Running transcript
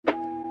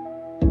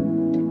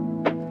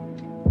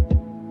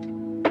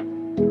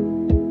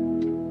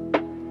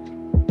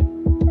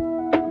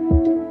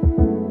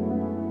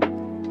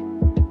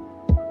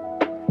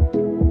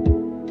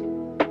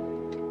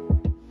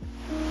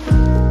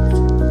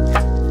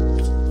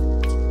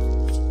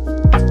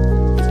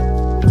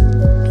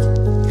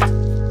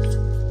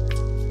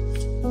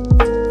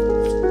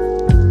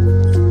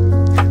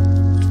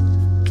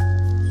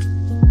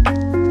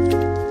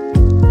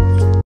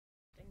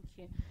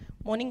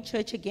morning,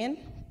 church, again.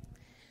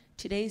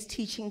 Today's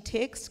teaching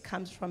text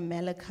comes from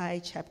Malachi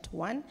chapter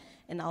 1,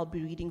 and I'll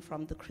be reading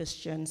from the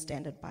Christian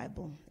Standard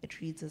Bible. It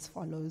reads as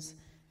follows: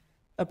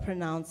 a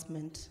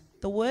pronouncement.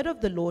 The word of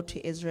the Lord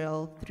to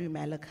Israel through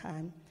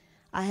Malachi.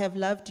 I have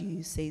loved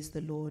you, says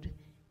the Lord.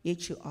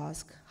 Yet you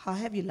ask, how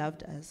have you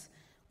loved us?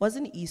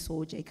 Wasn't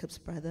Esau Jacob's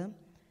brother?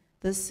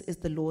 This is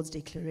the Lord's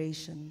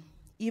declaration.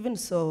 Even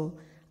so,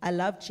 I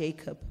loved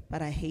Jacob,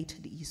 but I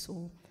hated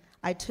Esau.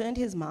 I turned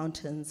his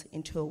mountains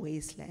into a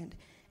wasteland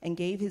and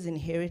gave his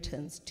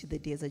inheritance to the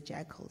desert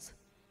jackals.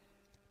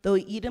 Though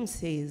Edom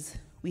says,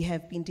 we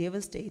have been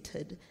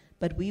devastated,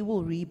 but we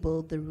will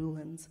rebuild the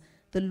ruins,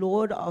 the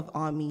Lord of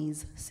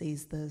armies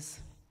says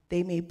this: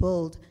 they may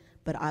build,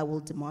 but I will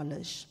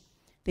demolish.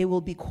 They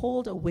will be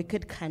called a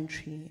wicked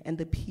country, and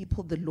the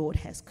people the Lord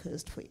has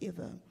cursed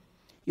forever.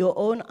 Your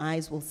own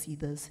eyes will see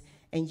this,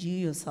 and you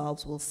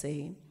yourselves will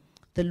say,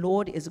 the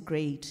Lord is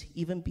great,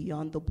 even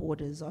beyond the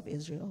borders of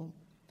Israel.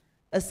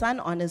 A son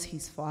honors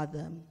his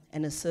father,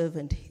 and a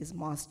servant his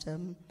master.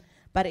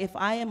 But if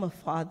I am a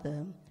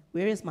father,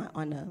 where is my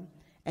honor?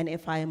 And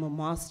if I am a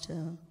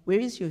master, where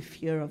is your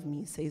fear of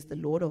me, says the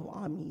Lord of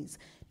armies,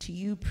 to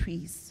you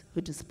priests who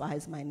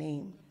despise my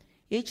name?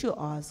 Yet you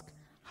ask,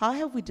 how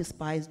have we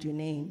despised your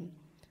name?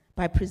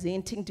 By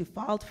presenting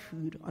defiled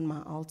food on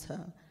my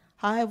altar.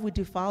 How have we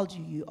defiled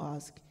you, you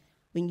ask,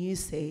 when you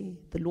say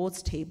the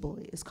Lord's table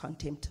is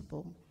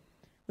contemptible?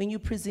 When you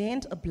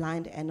present a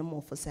blind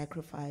animal for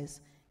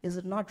sacrifice, is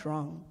it not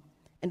wrong?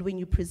 And when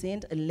you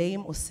present a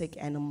lame or sick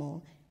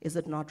animal, is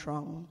it not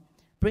wrong?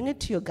 Bring it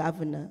to your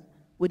governor.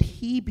 Would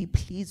he be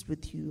pleased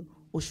with you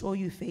or show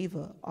you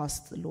favor,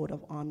 asks the Lord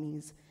of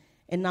armies.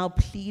 And now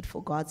plead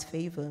for God's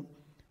favor.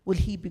 Will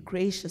he be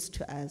gracious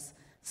to us,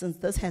 since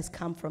this has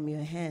come from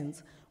your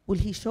hands? Will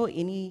he show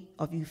any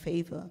of you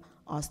favor,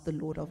 asks the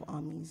Lord of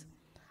armies.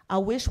 I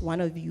wish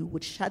one of you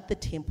would shut the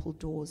temple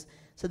doors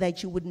so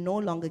that you would no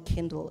longer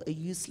kindle a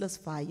useless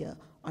fire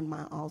on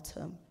my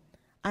altar.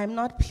 I am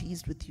not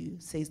pleased with you,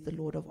 says the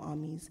Lord of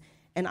armies,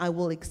 and I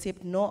will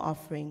accept no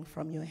offering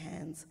from your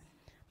hands.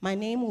 My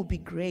name will be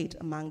great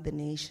among the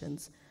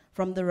nations,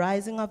 from the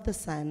rising of the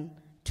sun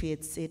to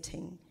its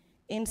setting.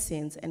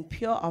 Incense and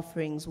pure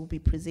offerings will be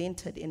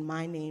presented in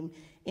my name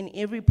in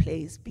every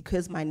place,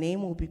 because my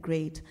name will be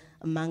great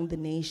among the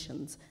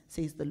nations,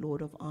 says the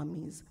Lord of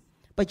armies.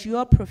 But you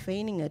are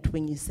profaning it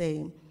when you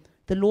say,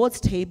 the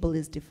Lord's table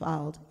is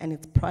defiled, and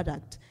its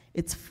product,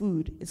 its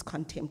food, is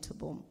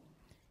contemptible.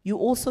 You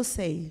also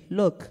say,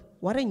 look,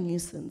 what a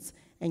nuisance,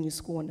 and you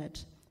scorn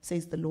it,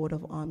 says the Lord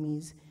of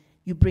armies.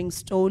 You bring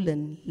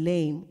stolen,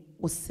 lame,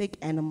 or sick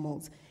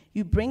animals.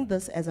 You bring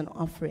this as an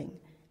offering.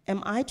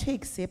 Am I to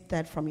accept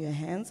that from your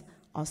hands?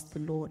 Asks the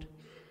Lord.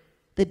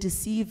 The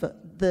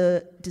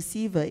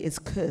deceiver is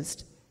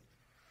cursed.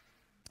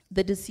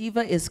 The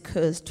deceiver is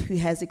cursed who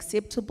has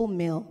acceptable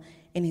male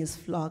in his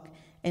flock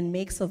and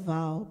makes a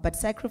vow, but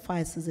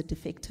sacrifices a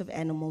defective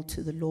animal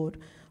to the Lord.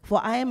 For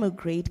I am a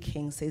great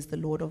king, says the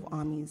Lord of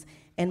armies,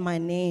 and my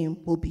name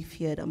will be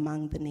feared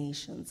among the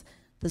nations.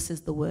 This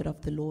is the word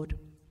of the Lord.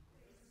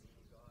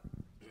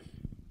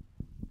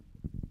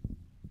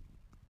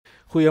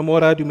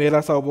 Goeiemôre,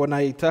 dumela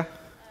sawubona ita.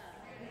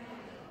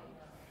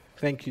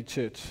 Thank you,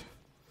 church.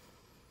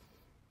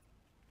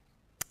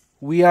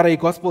 We are a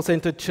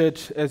gospel-centered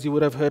church, as you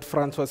would have heard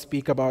Francois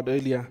speak about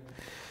earlier.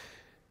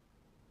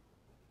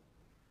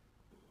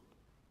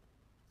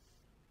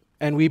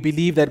 And we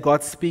believe that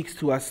God speaks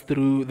to us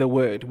through the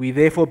word. We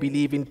therefore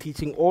believe in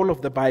teaching all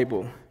of the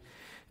Bible,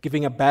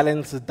 giving a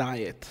balanced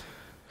diet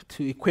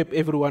to equip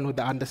everyone with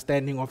the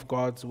understanding of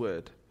God's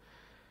word.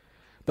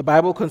 The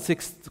Bible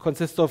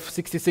consists of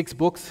 66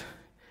 books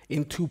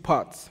in two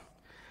parts.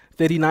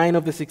 39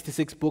 of the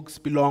 66 books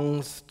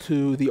belongs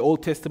to the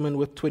Old Testament,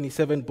 with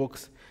 27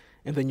 books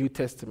in the New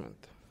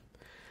Testament.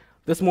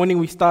 This morning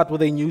we start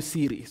with a new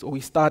series, or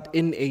we start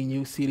in a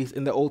new series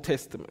in the Old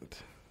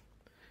Testament.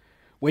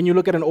 When you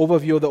look at an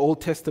overview of the Old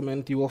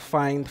Testament, you will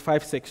find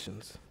 5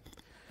 sections.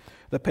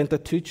 The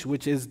Pentateuch,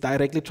 which is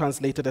directly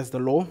translated as the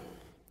law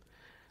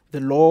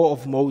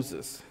of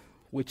Moses,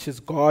 which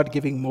is God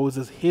giving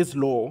Moses his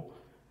law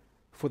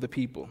for the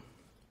people.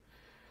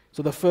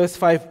 So the first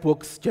 5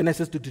 books,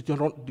 Genesis to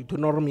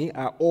Deuteronomy,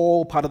 are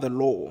all part of the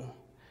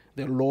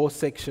law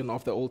section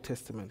of the Old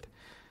Testament.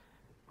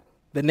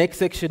 The next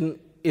section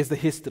is the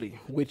history,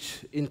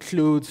 which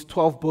includes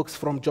 12 books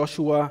from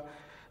Joshua,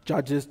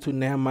 Judges to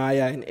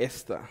Nehemiah and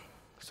Esther.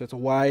 So it's a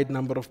wide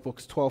number of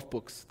books, 12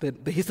 books.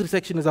 The history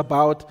section is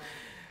about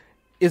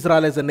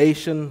Israel as a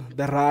nation,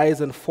 the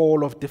rise and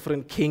fall of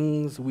different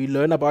kings. We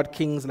learn about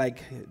kings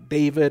like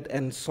David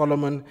and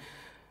Solomon,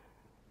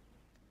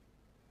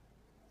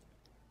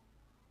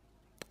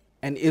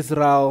 and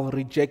Israel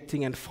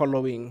rejecting and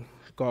following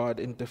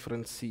God in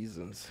different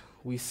seasons.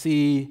 We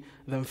see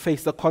them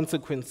face the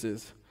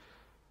consequences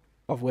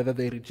of whether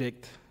they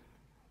reject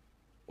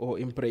or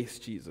embrace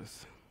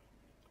Jesus.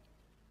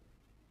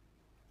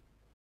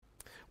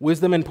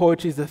 Wisdom and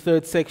Poetry is the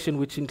third section,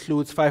 which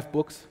includes 5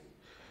 books: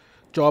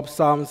 Job,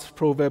 Psalms,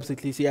 Proverbs,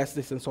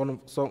 Ecclesiastes, and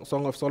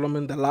Song of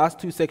Solomon. The last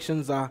 2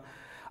 sections are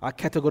are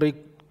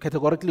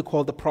categorically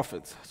called the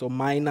prophets, so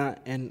minor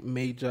and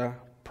major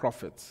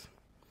prophets.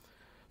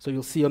 So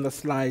you'll see on the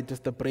slide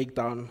just a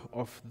breakdown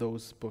of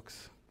those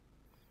books,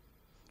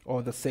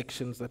 or the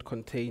sections that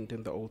contained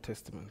in the Old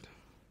Testament.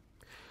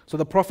 So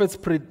the prophets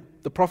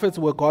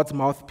were God's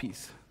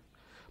mouthpiece.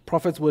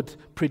 Prophets would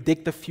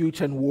predict the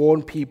future and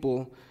warn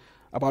people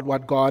about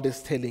what God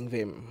is telling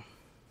them,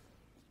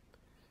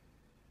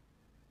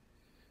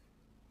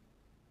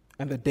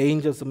 and the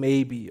dangers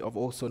maybe of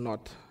also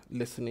not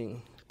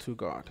listening to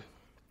God.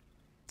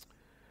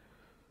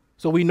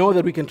 So we know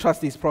that we can trust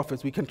these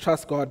prophets. We can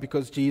trust God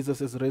because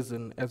Jesus is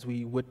risen, as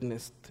we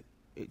witnessed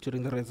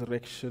during the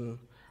resurrection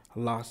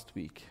last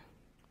week.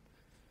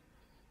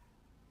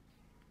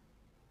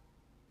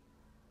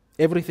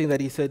 Everything that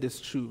he said is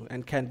true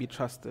and can be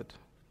trusted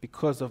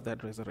because of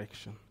that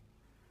resurrection.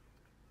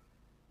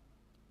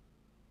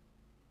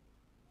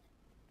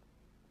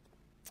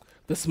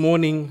 This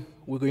morning,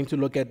 we're going to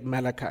look at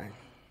Malachi.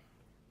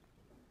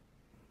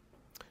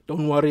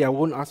 Don't worry, I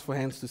won't ask for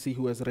hands to see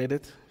who has read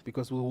it,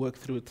 because we'll work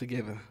through it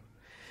together.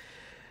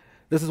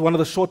 This is one of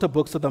the shorter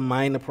books of the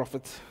minor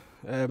prophets.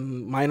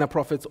 Minor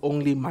prophets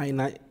only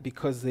minor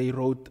because they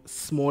wrote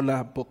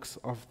smaller books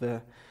of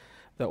the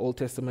Old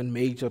Testament,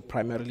 major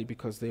primarily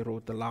because they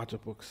wrote the larger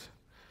books.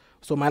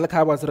 So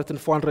Malachi was written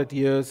 400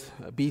 years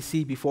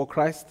B.C. before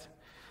Christ.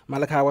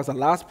 Malachi was the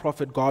last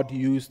prophet God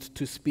used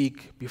to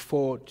speak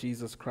before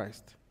Jesus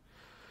Christ.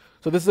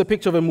 So this is a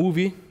picture of a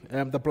movie,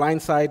 The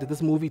Blind Side.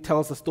 This movie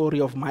tells the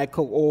story of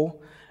Michael Orr,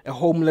 a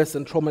homeless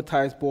and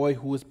traumatized boy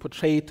who is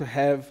portrayed to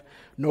have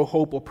no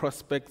hope or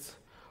prospects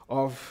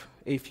of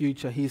a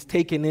future. He is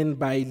taken in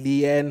by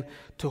Leanne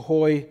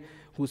Tahoe,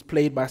 who's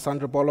played by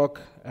Sandra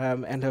Bullock,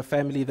 and her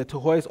family. The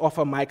Tahoes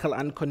offer Michael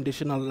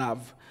unconditional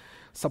love,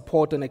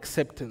 support, and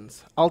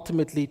acceptance,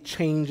 ultimately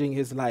changing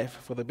his life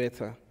for the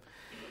better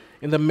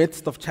in the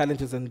midst of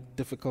challenges and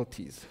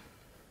difficulties.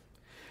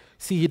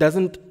 See, he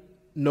doesn't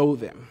know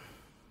them,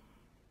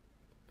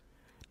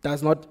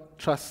 does not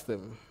trust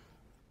them.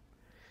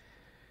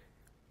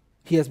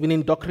 He has been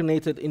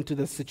indoctrinated into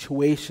the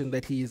situation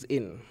that he is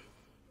in.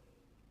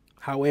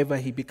 However,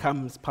 he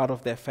becomes part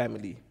of their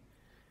family,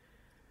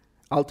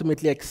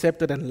 ultimately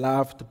accepted and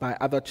loved by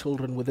other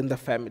children within the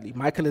family.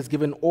 Michael is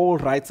given all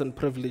rights and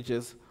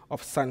privileges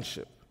of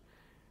sonship.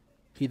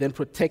 He then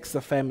protects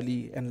the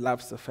family and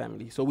loves the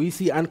family. So we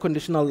see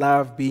unconditional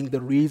love being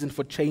the reason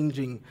for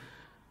changing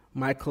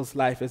Michael's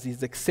life as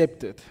he's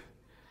accepted,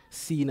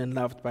 seen, and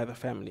loved by the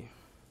family.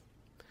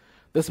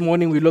 This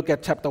morning we look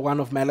at chapter 1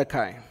 of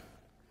Malachi.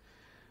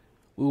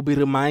 We will be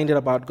reminded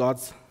about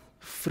God's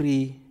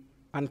free,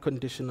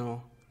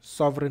 unconditional,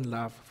 sovereign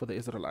love for the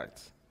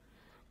Israelites,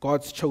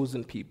 God's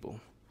chosen people.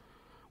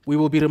 We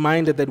will be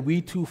reminded that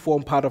we too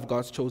form part of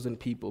God's chosen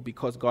people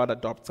because God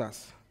adopts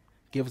us,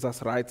 gives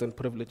us rights and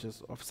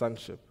privileges of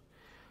sonship.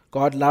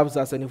 God loves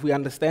us, and if we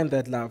understand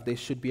that love, there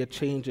should be a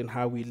change in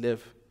how we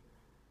live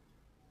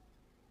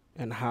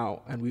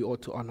and we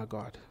ought to honor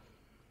God.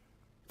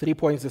 3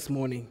 points this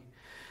morning: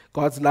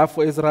 God's love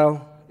for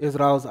Israel,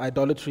 Israel's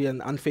idolatry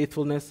and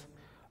unfaithfulness,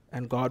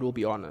 and God will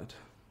be honored.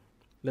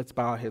 Let's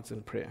bow our heads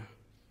in prayer.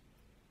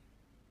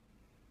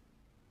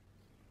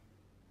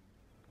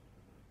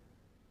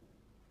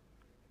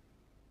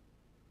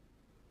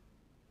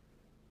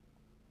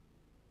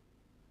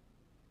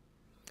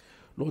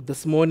 Lord,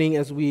 this morning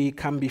as we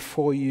come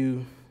before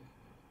you,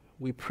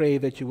 we pray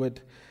that you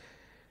would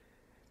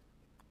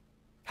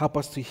help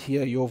us to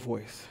hear your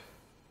voice,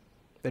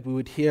 that we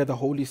would hear the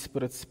Holy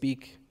Spirit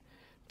speak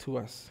to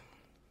us.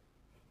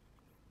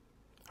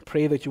 I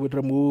pray that you would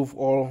remove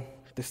all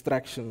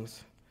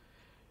distractions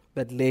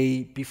that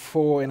lay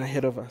before and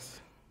ahead of us,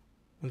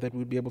 and that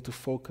we'd be able to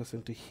focus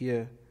and to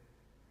hear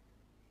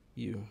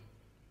you.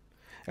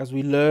 As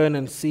we learn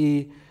and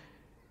see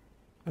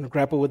and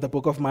grapple with the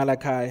book of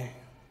Malachi,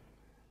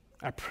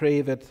 I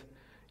pray that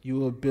you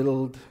will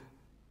build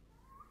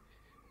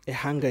a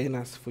hunger in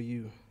us for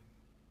you.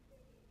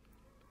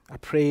 I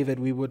pray that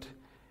we would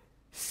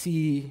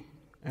see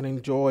and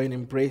enjoy and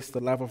embrace the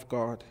love of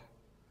God,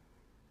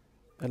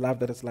 a love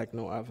that is like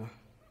no other.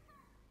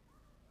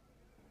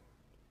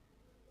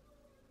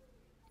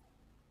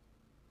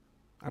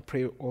 I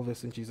pray all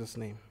this in Jesus'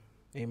 name.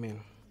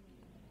 Amen.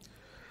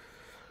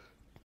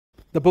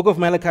 The book of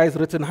Malachi is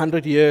written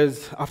 100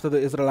 years after the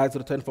Israelites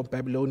returned from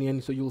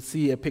Babylonian, so you'll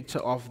see a picture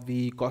of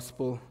the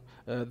gospel,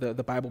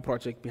 the Bible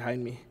project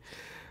behind me.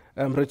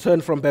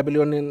 Returned from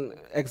Babylonian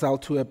exile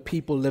to a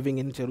people living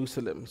in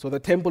Jerusalem. So the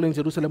temple in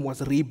Jerusalem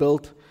was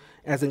rebuilt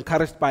as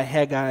encouraged by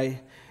Haggai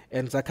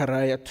and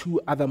Zechariah,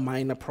 two other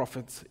minor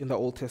prophets in the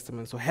Old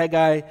Testament. So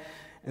Haggai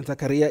and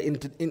Zechariah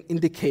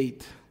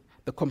indicate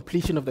the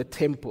completion of the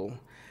temple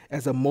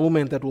as a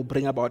moment that will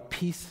bring about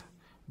peace,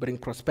 bring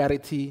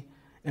prosperity,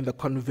 and the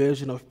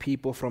conversion of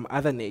people from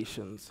other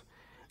nations,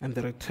 and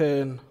the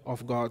return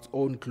of God's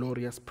own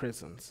glorious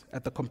presence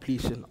at the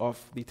completion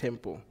of the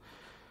temple.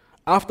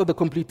 After the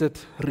completed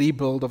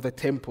rebuild of the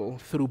temple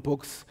through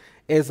books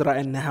Ezra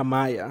and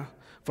Nehemiah,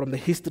 from the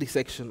history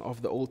section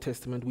of the Old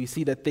Testament, we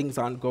see that things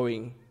aren't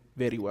going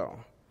very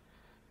well.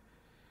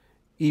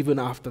 even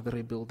after the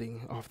rebuilding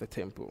of the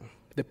temple.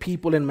 The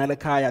people in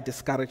Malachi are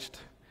discouraged.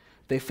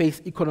 They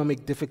face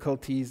economic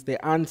difficulties. They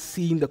aren't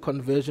seeing the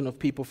conversion of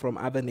people from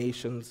other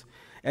nations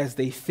as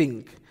they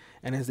think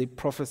and as they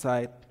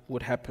prophesied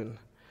would happen.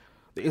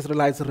 The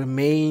Israelites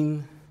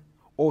remain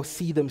or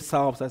see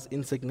themselves as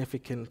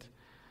insignificant,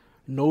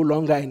 no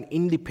longer an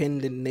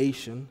independent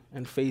nation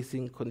and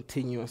facing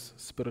continuous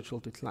spiritual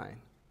decline.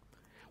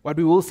 What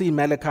we will see in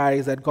Malachi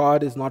is that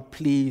God is not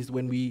pleased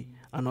when we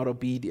are not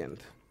obedient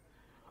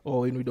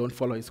or when we don't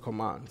follow his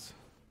commands.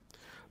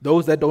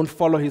 Those that don't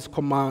follow his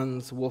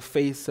commands will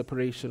face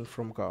separation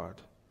from God.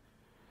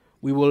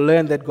 We will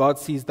learn that God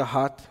sees the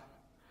heart.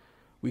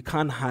 We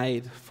can't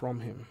hide from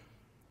him.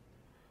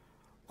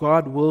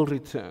 God will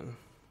return.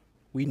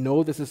 We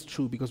know this is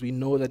true because we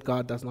know that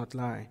God does not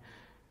lie.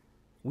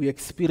 We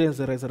experienced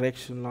the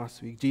resurrection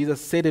last week.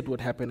 Jesus said it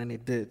would happen, and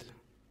it did.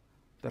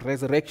 The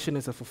resurrection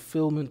is a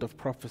fulfillment of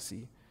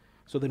prophecy.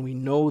 So then we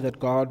know that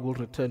God will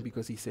return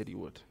because he said he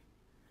would.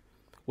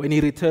 When he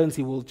returns,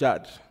 he will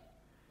judge.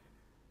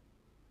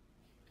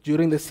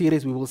 During the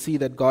series, we will see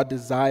that God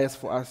desires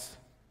for us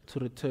to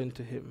return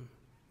to him,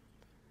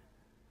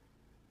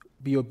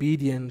 be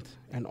obedient,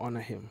 and honor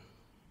him.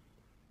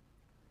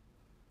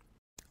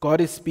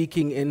 God is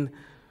speaking in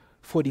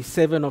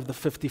 47 of the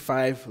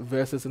 55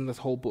 verses in this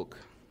whole book.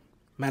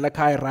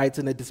 Malachi writes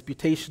in a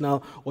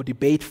disputational or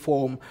debate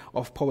form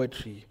of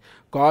poetry.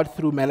 God,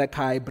 through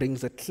Malachi,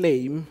 brings a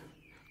claim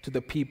to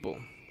the people.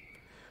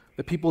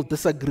 The people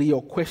disagree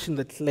or question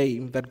the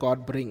claim that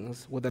God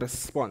brings with a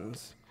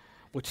response,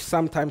 which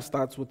sometimes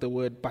starts with the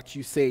word, but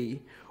you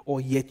say, or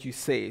yet you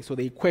say. So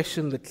they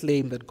question the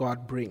claim that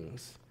God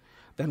brings.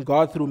 Then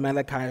God, through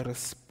Malachi,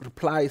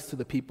 replies to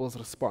the people's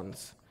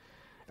response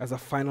as a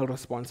final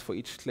response for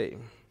each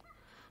claim.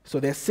 So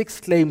there are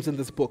 6 claims in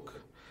this book,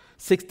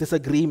 6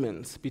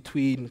 disagreements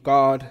between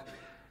God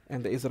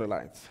and the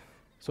Israelites.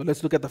 So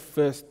let's look at the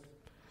first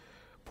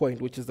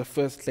point, which is the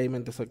first claim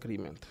and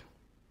disagreement.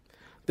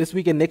 This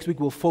week and next week,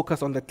 we'll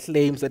focus on the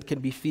claims that can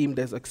be themed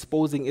as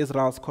exposing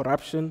Israel's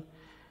corruption.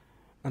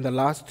 And the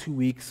last 2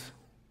 weeks,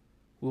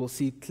 we will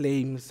see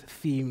claims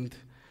themed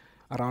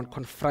around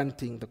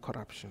confronting the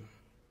corruption.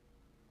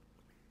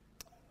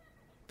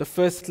 The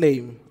first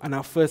claim, and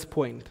our first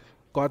point,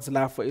 God's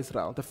love for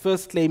Israel. The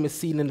first claim is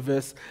seen in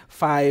verse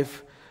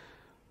 5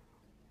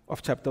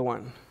 of chapter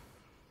 1.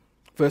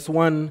 Verse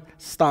 1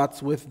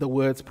 starts with the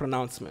words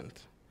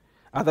pronouncement.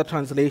 Other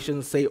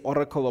translations say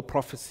oracle or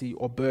prophecy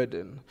or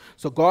burden.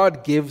 So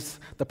God gives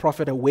the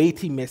prophet a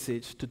weighty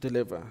message to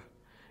deliver.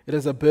 It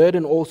is a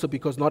burden also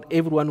because not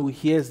everyone who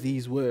hears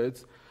these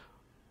words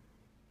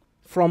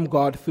from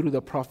God through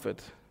the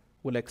prophet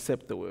will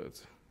accept the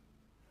words.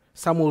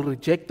 Some will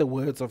reject the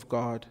words of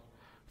God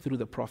through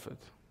the prophet.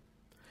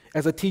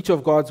 As a teacher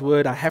of God's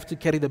word, I have to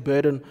carry the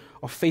burden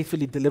of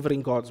faithfully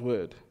delivering God's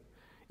word.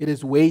 It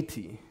is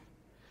weighty.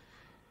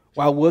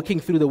 While working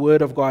through the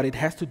word of God, it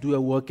has to do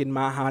a work in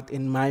my heart,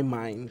 in my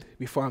mind,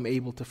 before I'm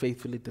able to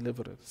faithfully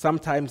deliver it.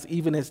 Sometimes,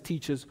 even as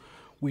teachers,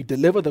 we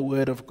deliver the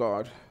word of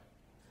God,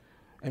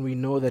 and we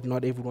know that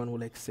not everyone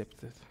will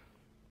accept it.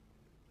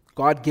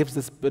 God gives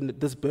this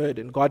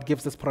burden, God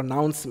gives this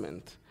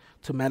pronouncement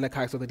to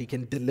Malachi so that he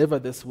can deliver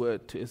this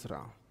word to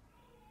Israel.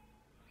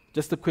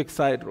 Just a quick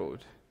side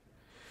road.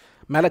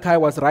 Malachi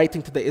was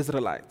writing to the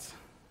Israelites.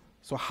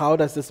 So how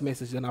does this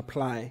message then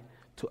apply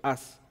to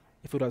us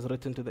if it was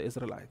written to the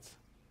Israelites?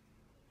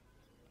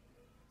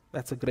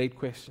 That's a great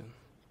question.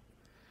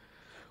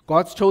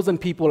 God's chosen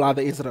people are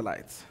the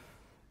Israelites.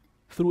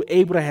 Through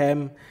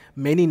Abraham,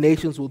 many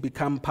nations will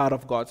become part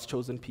of God's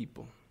chosen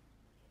people.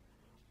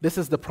 This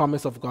is the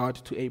promise of God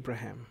to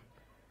Abraham.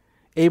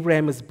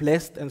 Abraham is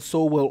blessed, and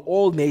so will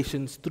all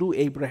nations through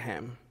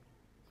Abraham.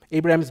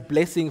 Abraham's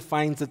blessing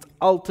finds its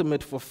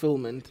ultimate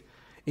fulfillment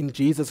in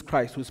Jesus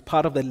Christ, who is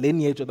part of the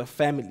lineage of the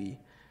family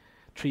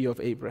tree of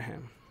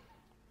Abraham.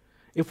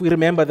 If we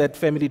remember that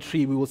family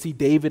tree, we will see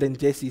David and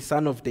Jesse,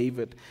 son of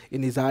David,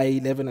 in Isaiah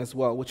 11 as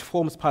well, which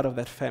forms part of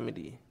that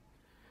family.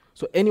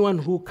 So anyone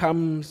who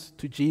comes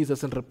to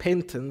Jesus in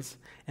repentance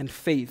and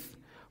faith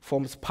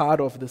forms part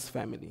of this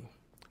family,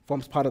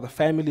 forms part of the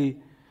family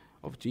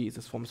of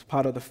Jesus, forms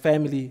part of the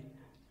family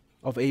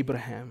of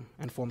Abraham,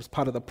 and forms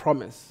part of the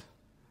promise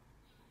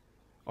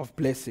of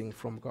blessing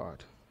from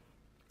God.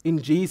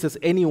 In Jesus,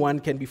 anyone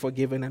can be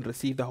forgiven and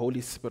receive the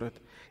Holy Spirit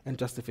and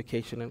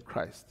justification in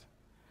Christ.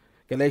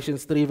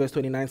 Galatians 3 verse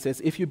 29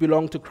 says, if you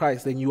belong to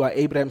Christ, then you are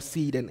Abraham's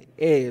seed and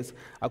heirs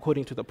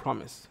according to the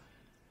promise.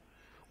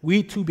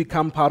 We too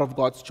become part of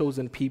God's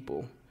chosen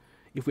people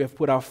if we have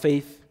put our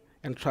faith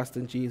and trust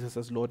in Jesus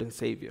as Lord and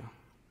Savior.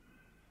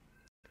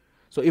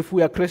 So if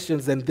we are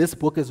Christians, then this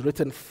book is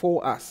written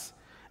for us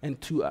and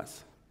to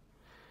us.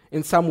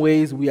 In some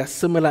ways, we are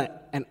similar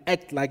and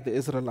act like the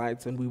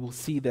Israelites, and we will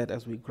see that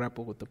as we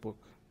grapple with the book.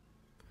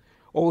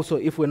 Also,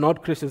 if we're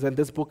not Christians, then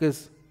this book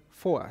is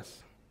for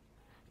us,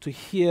 to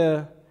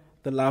hear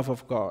the love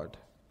of God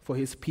for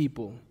his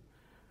people,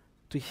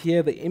 to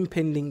hear the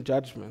impending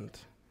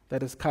judgment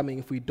that is coming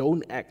if we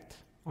don't act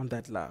on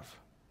that love,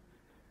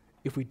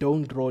 if we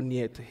don't draw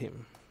near to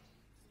him.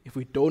 if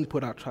we don't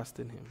put our trust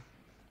in him.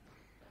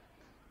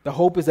 The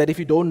hope is that if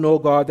you don't know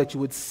God, that you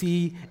would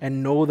see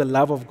and know the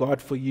love of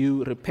God for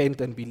you,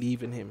 repent and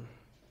believe in him.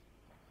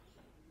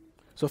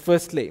 So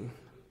firstly,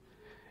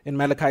 in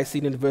Malachi,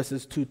 seen in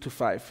verses 2 to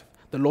 5,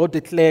 the Lord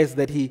declares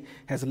that he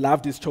has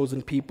loved his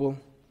chosen people.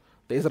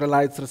 The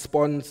Israelites'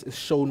 response is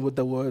shown with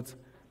the words,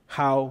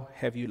 "How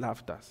have you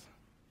loved us?"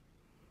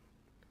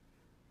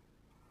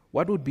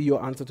 What would be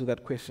your answer to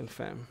that question,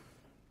 fam,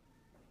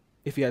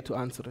 if you had to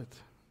answer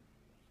it?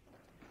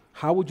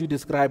 How would you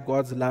describe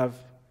God's love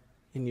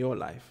in your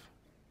life?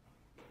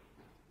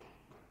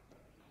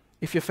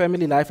 If your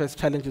family life has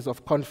challenges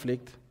of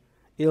conflict,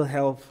 ill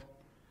health,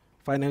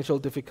 financial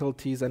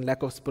difficulties, and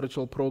lack of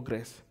spiritual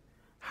progress,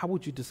 how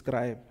would you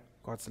describe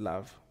God's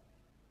love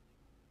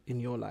in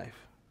your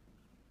life?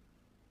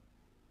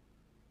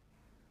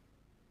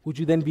 Would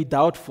you then be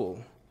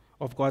doubtful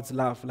of God's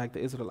love like the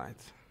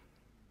Israelites?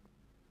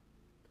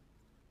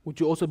 Would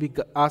you also be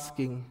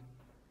asking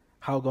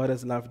how God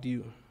has loved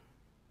you?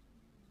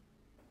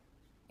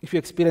 If you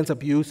experience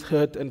abuse,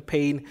 hurt, and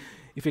pain,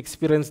 if you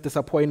experience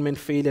disappointment,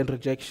 failure, and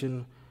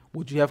rejection,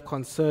 would you have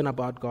concern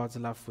about God's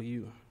love for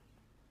you?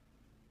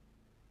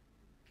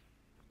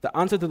 The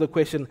answer to the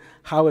question,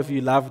 "How have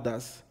you loved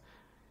us?"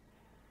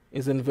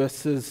 is in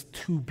verses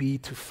 2b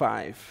to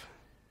 5.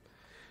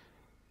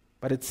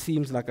 But it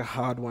seems like a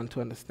hard one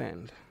to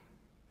understand.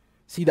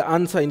 See, the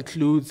answer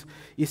includes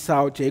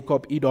Esau,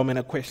 Jacob, Edom, and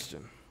a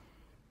question.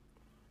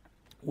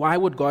 Why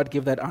would God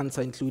give that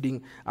answer,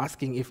 including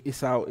asking if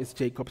Esau is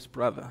Jacob's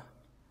brother?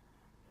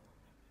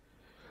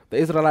 The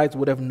Israelites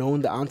would have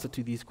known the answer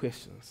to these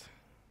questions.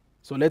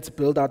 So let's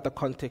build out the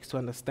context to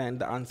understand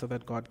the answer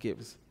that God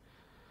gives.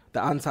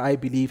 The answer, I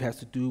believe, has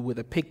to do with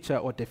a picture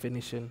or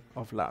definition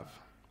of love.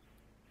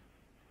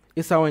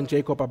 Esau and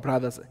Jacob are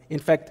brothers. In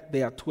fact,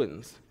 they are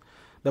twins.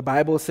 The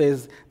Bible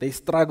says they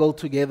struggled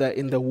together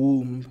in the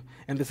womb,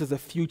 and this is a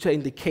future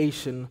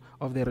indication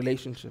of their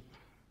relationship.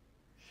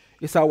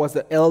 Esau was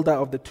the elder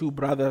of the two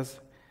brothers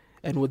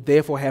and would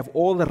therefore have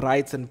all the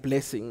rights and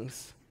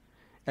blessings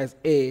as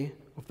heir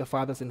of the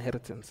father's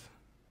inheritance.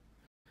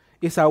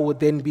 Esau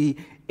would then be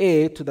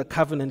heir to the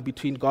covenant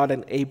between God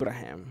and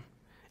Abraham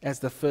as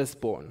the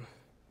firstborn.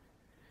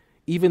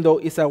 Even though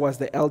Esau was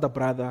the elder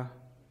brother,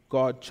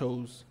 God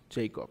chose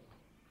Jacob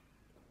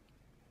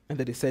and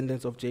the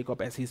descendants of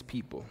Jacob as his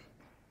people.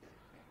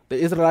 The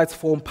Israelites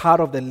form part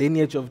of the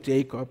lineage of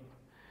Jacob,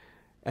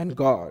 and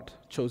God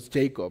chose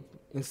Jacob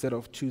instead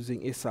of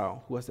choosing Esau,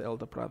 who was the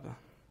elder brother.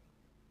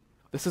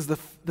 This is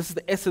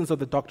the essence of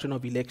the doctrine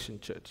of election,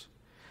 church.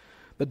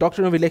 The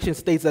doctrine of election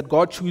states that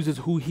God chooses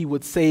who he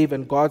would save,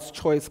 and God's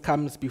choice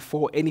comes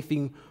before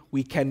anything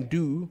we can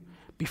do,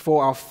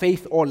 before our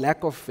faith or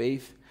lack of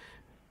faith,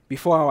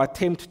 before our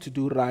attempt to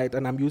do right.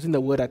 And I'm using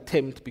the word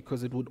attempt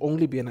because it would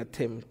only be an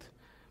attempt,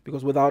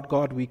 because without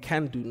God we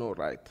can do no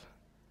right.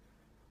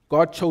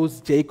 God chose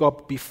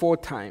Jacob before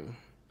time.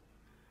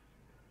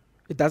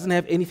 It doesn't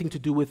have anything to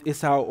do with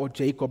Esau or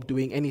Jacob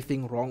doing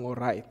anything wrong or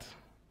right.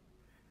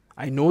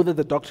 I know that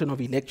the doctrine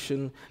of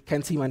election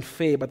can seem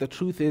unfair, but the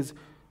truth is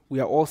we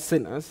are all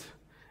sinners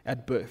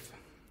at birth.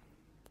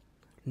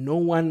 No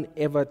one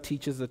ever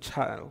teaches a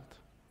child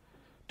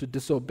to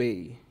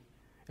disobey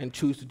and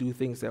choose to do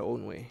things their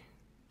own way.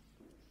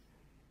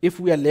 If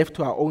we are left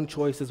to our own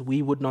choices,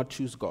 we would not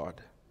choose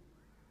God.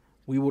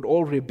 We would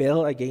all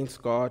rebel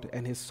against God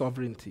and his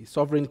sovereignty.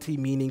 Sovereignty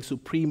meaning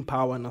supreme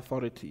power and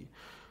authority.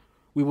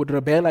 We would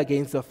rebel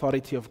against the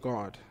authority of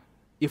God.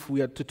 If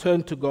we are to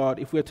turn to God,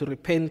 if we are to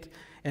repent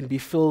and be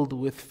filled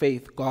with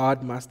faith,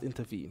 God must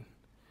intervene.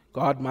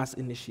 God must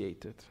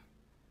initiate it.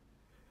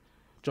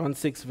 John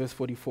 6, verse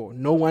 44.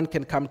 No one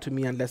can come to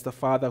me unless the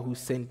Father who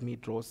sent me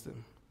draws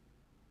them.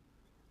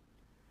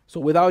 So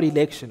without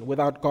election,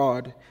 without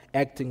God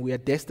acting, we are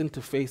destined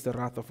to face the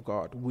wrath of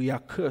God. We are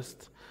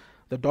cursed.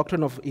 The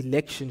doctrine of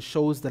election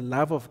shows the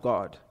love of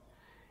God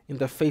in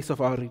the face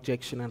of our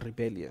rejection and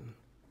rebellion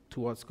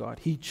towards God.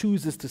 He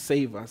chooses to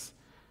save us,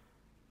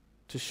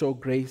 to show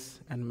grace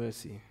and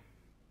mercy.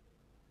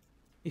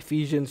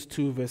 Ephesians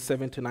 2, verse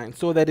 7 to 9.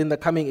 So that in the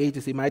coming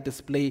ages he might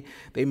display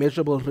the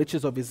immeasurable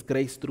riches of his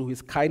grace through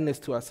his kindness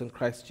to us in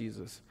Christ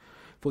Jesus.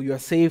 For you are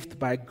saved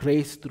by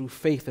grace through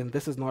faith, and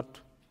this is not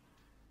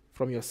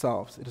from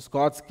yourselves. It is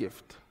God's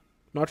gift,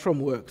 not from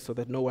works, so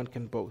that no one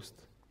can boast.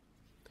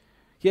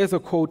 Here's a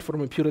quote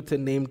from a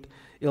Puritan named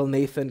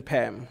Elnathan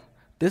Pam.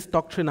 This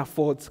doctrine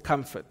affords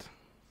comfort.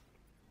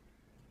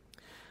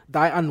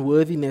 Thy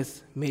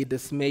unworthiness may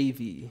dismay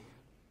thee,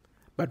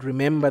 but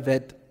remember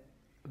that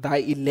thy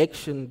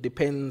election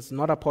depends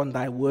not upon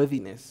thy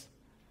worthiness,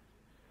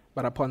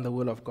 but upon the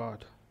will of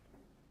God.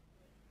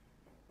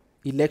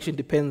 Election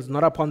depends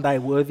not upon thy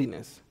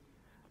worthiness,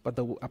 but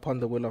upon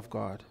the will of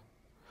God.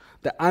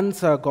 The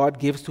answer God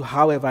gives to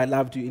how have I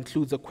loved you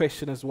includes a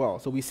question as well.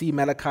 So we see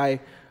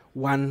Malachi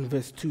 1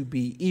 verse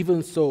 2b.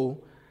 Even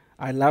so,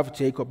 I loved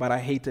Jacob, but I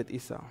hated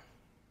Esau.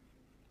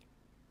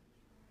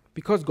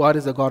 Because God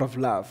is a God of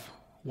love,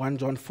 1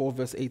 John 4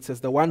 verse 8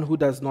 says, the one who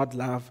does not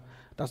love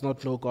does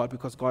not know God,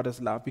 because God is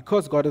love.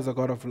 Because God is a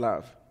God of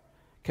love,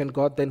 can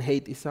God then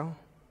hate Esau?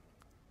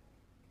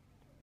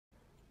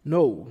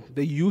 No,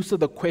 the use of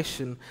the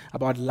question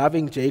about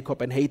loving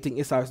Jacob and hating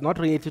Esau is not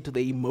related to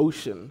the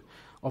emotion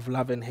of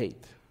love and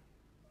hate.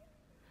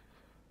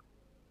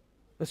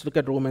 Let's look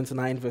at Romans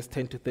 9, verse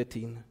 10 to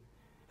 13.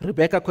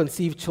 Rebekah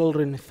conceived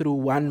children through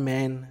one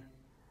man,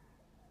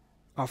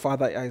 our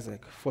father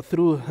Isaac. For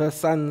though her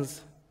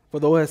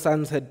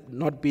sons had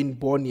not been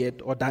born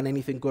yet or done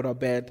anything good or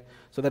bad,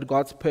 so that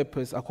God's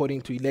purpose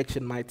according to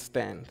election might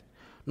stand.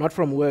 Not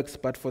from works,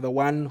 but for the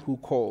one who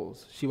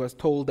calls. She was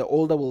told, the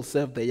older will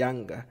serve the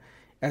younger.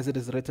 As it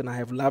is written, I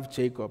have loved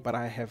Jacob, but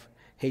I have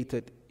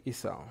hated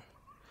Esau.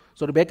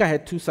 So Rebekah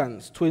had two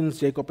sons, twins,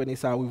 Jacob and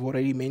Esau. We've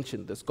already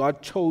mentioned this.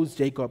 God chose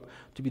Jacob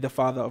to be the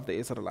father of the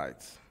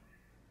Israelites,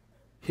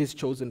 his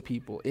chosen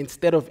people,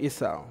 instead of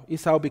Esau.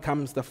 Esau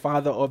becomes the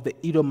father of the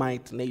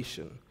Edomite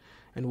nation.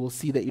 And we'll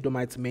see the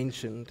Edomites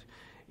mentioned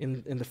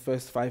in the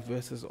first 5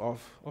 verses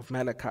of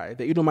Malachi.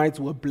 The Edomites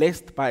were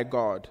blessed by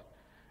God,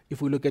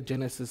 if we look at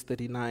Genesis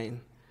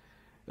 39,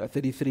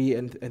 33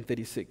 and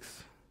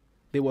 36.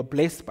 They were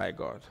blessed by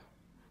God.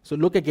 So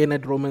look again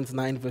at Romans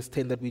 9, verse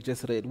 10 that we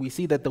just read. We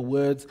see that the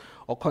words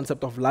or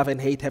concept of love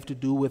and hate have to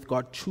do with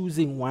God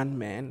choosing one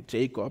man,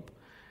 Jacob,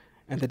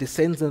 and the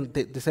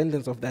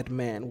descendants of that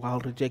man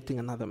while rejecting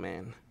another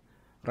man,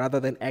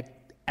 rather than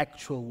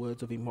actual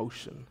words of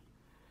emotion,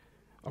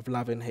 of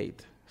love and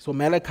hate. So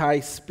Malachi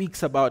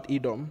speaks about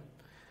Edom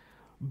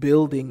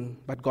building,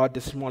 but God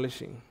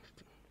demolishing.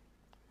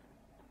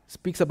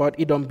 Speaks about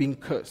Edom being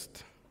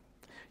cursed.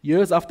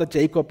 Years after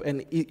Jacob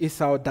and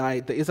Esau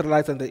died, the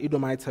Israelites and the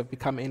Edomites have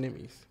become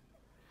enemies.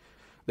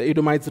 The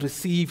Edomites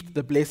received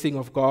the blessing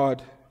of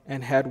God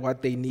and had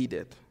what they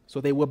needed. So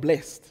they were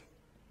blessed.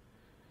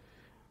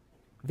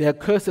 Their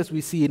curses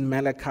we see in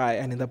Malachi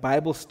and in the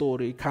Bible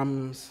story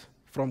comes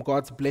from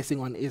God's blessing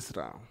on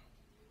Israel.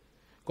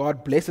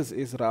 God blesses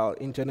Israel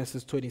in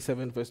Genesis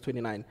 27, verse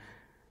 29.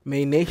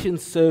 May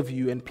nations serve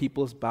you and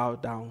peoples bow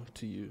down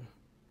to you.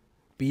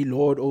 Be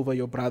Lord over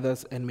your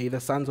brothers, and may the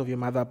sons of your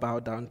mother bow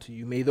down to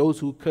you. May those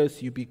who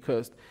curse you be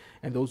cursed,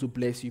 and those who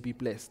bless you be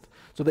blessed.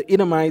 So the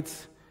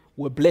Edomites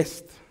were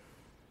blessed.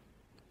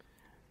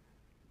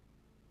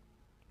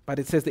 But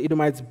it says the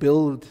Edomites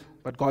build,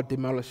 but God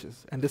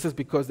demolishes. And this is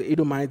because the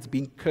Edomites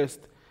being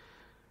cursed,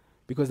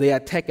 because they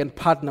attack and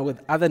partner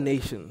with other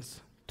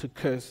nations to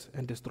curse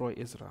and destroy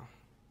Israel.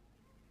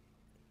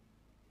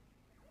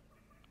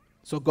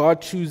 So God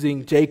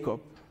choosing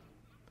Jacob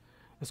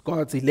is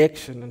God's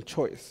election and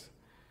choice,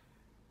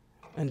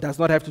 and does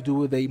not have to do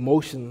with the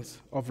emotions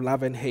of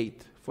love and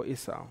hate for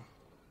Esau.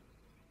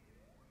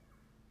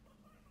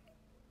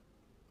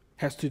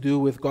 Has to do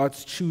with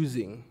God's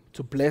choosing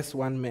to bless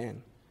one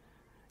man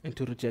and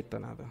to reject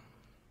another.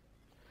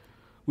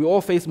 We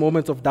all face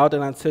moments of doubt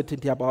and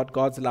uncertainty about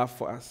God's love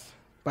for us,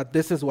 but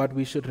this is what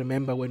we should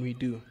remember when we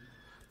do.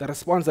 The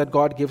response that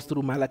God gives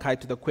through Malachi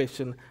to the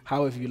question,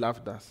 how have you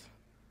loved us?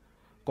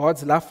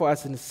 God's love for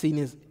us is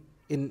seen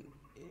in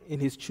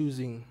his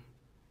choosing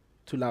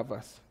to love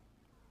us.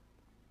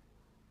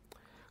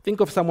 Think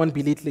of someone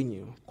belittling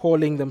you,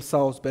 calling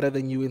themselves better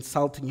than you,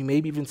 insulting you,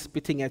 maybe even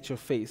spitting at your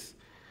face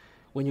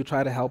when you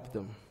try to help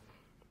them.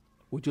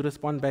 Would you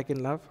respond back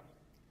in love?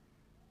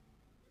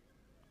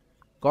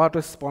 God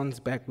responds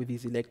back with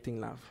his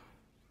electing love.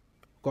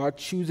 God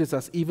chooses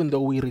us even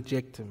though we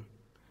reject him.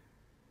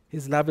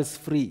 His love is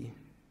free.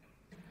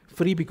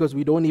 Free because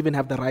we don't even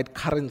have the right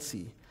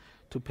currency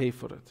to pay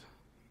for it.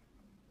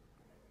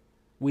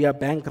 We are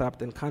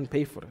bankrupt and can't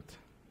pay for it.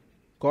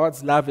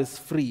 God's love is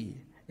free.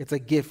 It's a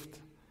gift.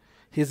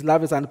 His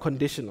love is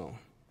unconditional.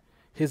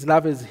 His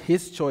love is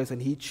his choice, and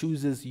he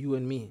chooses you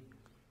and me.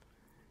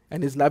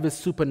 And his love is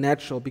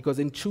supernatural because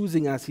in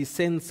choosing us, he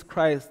sends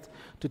Christ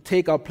to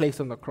take our place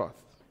on the cross.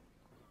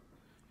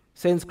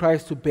 Sends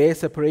Christ to bear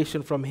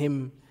separation from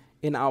him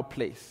in our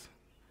place,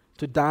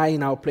 to die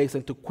in our place,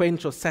 and to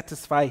quench or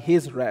satisfy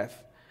his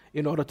wrath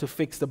in order to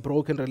fix the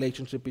broken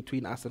relationship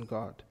between us and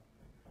God.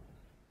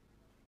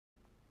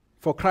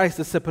 For Christ,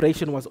 the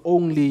separation was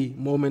only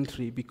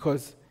momentary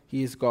because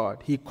he is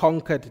God. He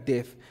conquered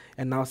death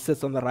and now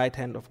sits on the right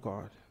hand of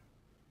God.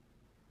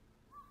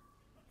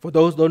 For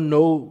those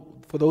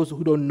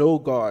who don't know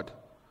God,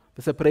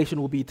 the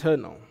separation will be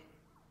eternal.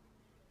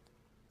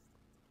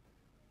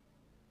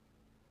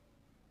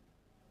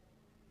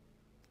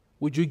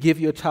 Would you give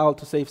your child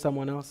to save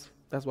someone else?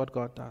 That's what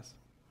God does.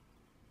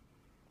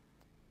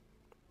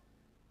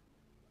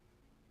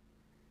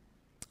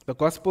 The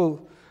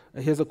gospel,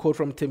 here's a quote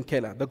from Tim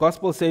Keller. The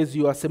gospel says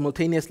you are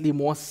simultaneously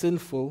more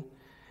sinful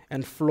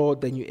and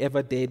flawed than you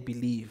ever dared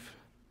believe,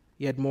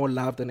 yet more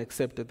loved and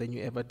accepted than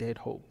you ever dared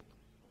hope.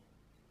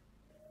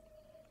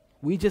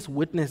 We just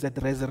witnessed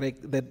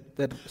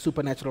that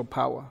supernatural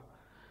power,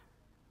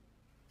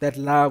 that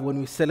love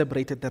when we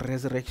celebrated the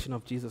resurrection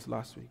of Jesus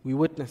last week. We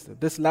witnessed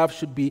it. This love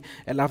should be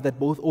a love that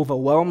both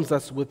overwhelms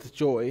us with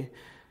joy,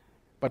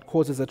 but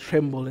causes a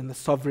tremble in the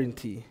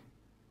sovereignty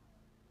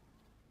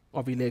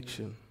of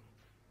election.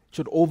 It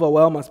should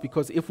overwhelm us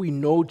because if we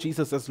know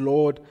Jesus as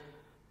Lord,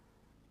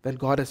 then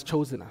God has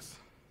chosen us.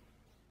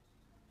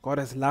 God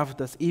has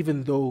loved us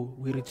even though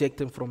we reject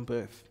him from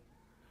birth.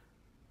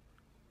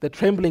 The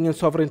trembling in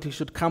sovereignty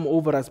should come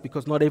over us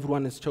because not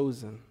everyone is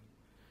chosen.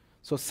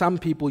 So some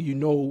people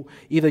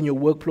either in your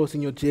workplace,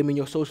 in your gym, in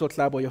your social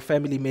club, or your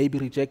family may be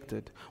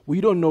rejected.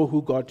 We don't know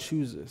who God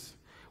chooses.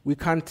 We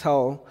can't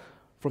tell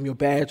from your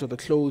badge or the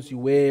clothes you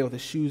wear or the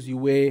shoes you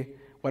wear.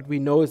 What we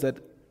know is that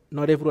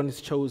not everyone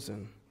is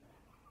chosen.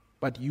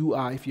 But you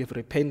are if you have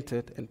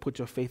repented and put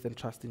your faith and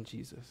trust in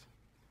Jesus,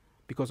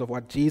 because of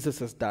what Jesus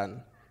has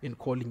done in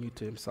calling you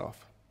to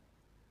himself.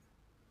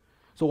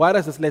 So why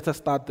does this letter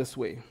start this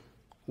way?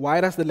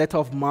 Why does the letter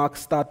of Mark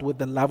start with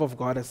the love of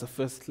God as the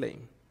first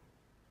claim?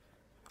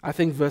 I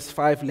think verse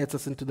 5 lets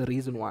us into the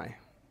reason why.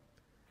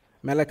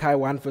 Malachi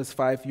 1 verse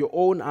 5, your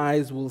own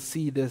eyes will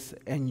see this,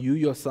 and you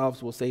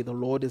yourselves will say, the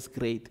Lord is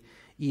great,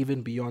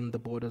 even beyond the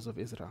borders of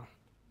Israel.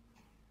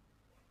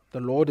 The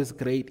Lord is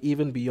great,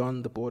 even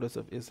beyond the borders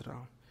of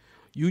Israel.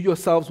 You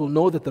yourselves will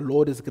know that the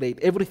Lord is great.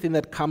 Everything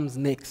that comes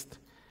next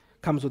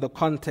comes with a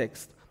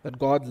context that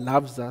God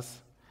loves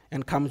us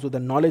and comes with the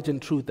knowledge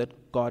and truth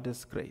that God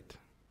is great.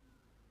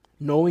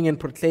 Knowing and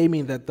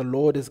proclaiming that the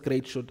Lord is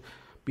great should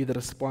be the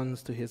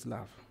response to his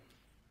love.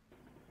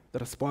 The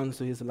response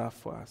to his love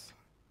for us.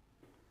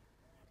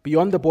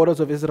 Beyond the borders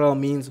of Israel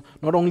means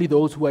not only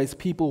those who are his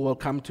people will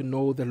come to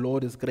know the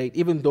Lord is great,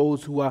 even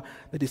those who are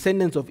the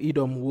descendants of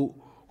Edom who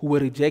were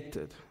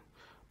rejected.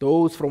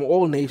 Those from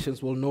all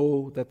nations will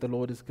know that the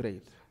Lord is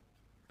great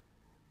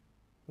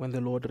when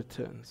the Lord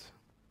returns.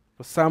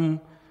 For some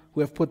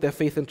who have put their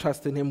faith and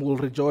trust in him will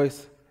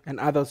rejoice, and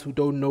others who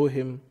don't know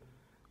him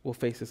will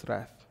face his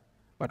wrath.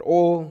 But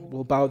all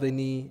will bow their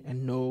knee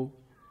and know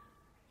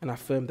and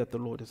affirm that the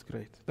Lord is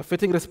great. The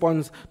fitting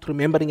response to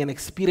remembering and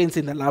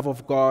experiencing the love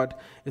of God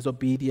is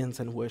obedience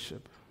and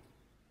worship.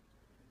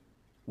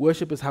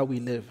 Worship is how we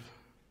live.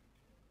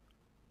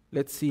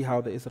 Let's see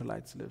how the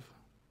Israelites live.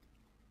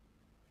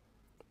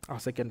 Our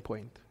second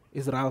point,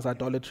 Israel's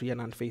idolatry and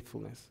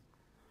unfaithfulness.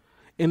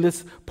 In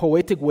this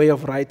poetic way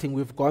of writing,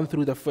 we've gone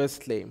through the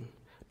first claim,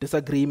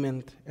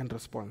 disagreement and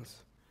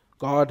response.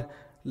 God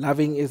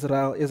loving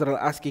Israel, Israel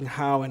asking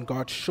how, and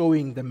God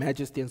showing the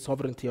majesty and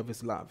sovereignty of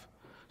his love.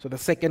 So the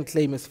second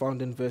claim is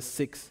found in verse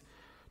 6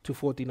 to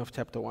 14 of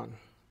chapter 1.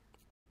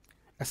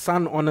 A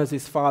son honors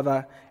his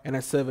father, and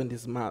a servant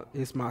his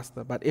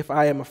master. But if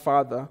I am a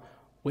father,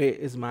 where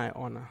is my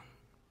honor?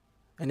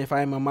 And if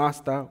I am a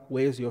master,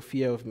 where is your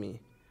fear of me?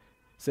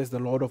 Says the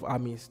Lord of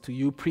armies, to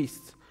you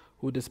priests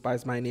who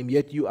despise my name.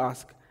 Yet you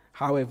ask,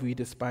 how have we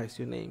despised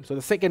your name? So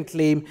the second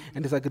claim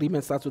and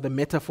disagreement starts with a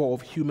metaphor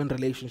of human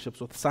relationships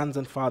with sons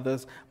and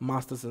fathers,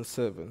 masters and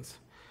servants.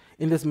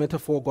 In this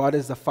metaphor, God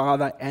is the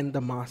father and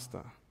the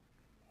master.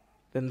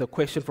 Then the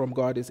question from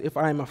God is, if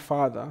I am a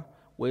father,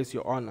 where's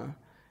your honor?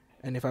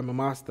 And if I'm a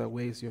master,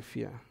 where is your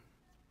fear?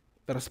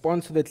 The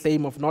response to the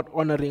claim of not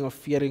honoring or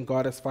fearing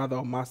God as father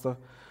or master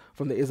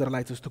from the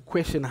Israelites is to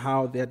question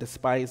how they are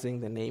despising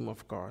the name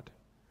of God.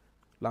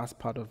 Last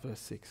part of verse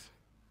 6.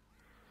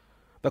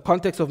 The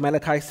context of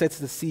Malachi sets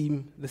the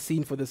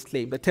scene for this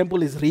claim. The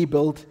temple is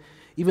rebuilt,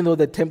 even though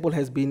the temple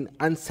has been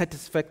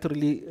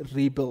unsatisfactorily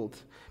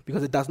rebuilt,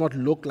 because it does not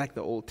look like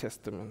the Old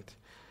Testament.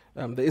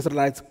 The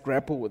Israelites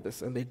grapple with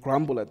this, and they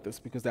grumble at this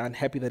because they're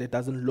unhappy that it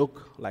doesn't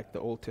look like the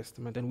Old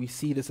Testament. And we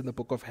see this in the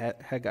book of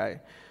Haggai,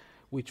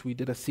 which we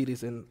did a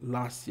series in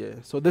last year.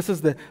 So this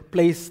is the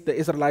place the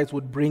Israelites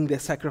would bring their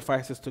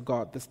sacrifices to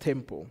God, this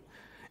temple,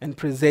 and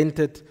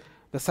presented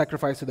the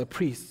sacrifice to the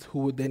priests, who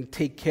would then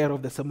take care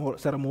of the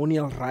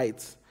ceremonial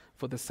rites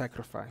for the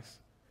sacrifice.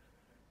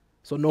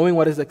 So knowing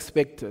what is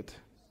expected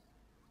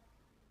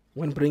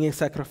when bringing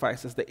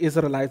sacrifices, the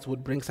Israelites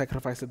would bring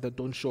sacrifices that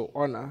don't show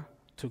honor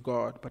to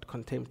God, but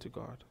contempt to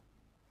God.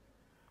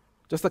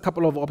 Just a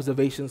couple of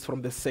observations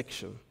from this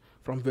section,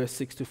 from verse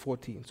 6 to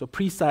 14. So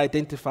priests are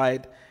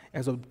identified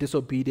as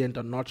disobedient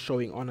or not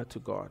showing honor to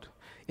God.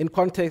 In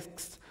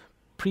context,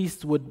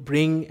 priests would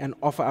bring and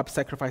offer up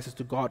sacrifices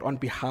to God on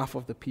behalf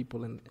of the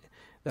people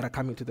that are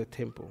coming to the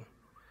temple.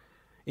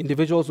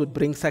 Individuals would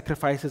bring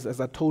sacrifices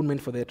as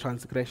atonement for their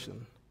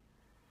transgression.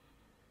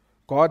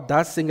 God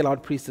does single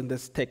out priests in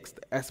this text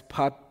as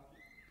part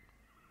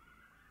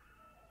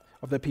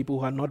of the people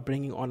who are not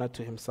bringing honor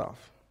to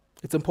himself.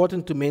 It's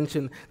important to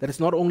mention that it's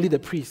not only the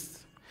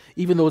priests,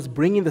 even those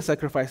bringing the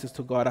sacrifices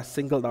to God are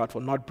singled out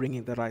for not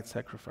bringing the right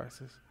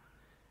sacrifices,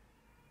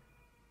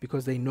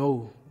 because they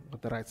know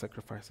what the right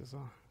sacrifices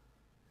are.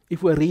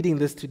 If we're reading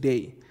this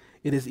today,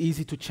 it is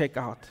easy to check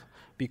out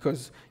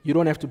because you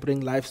don't have to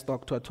bring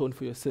livestock to atone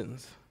for your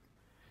sins.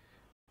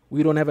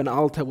 We don't have an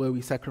altar where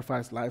we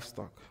sacrifice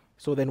livestock.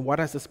 So then what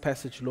does this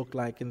passage look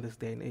like in this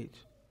day and age?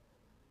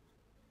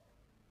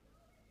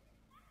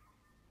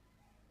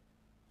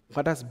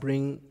 What does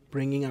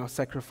bringing our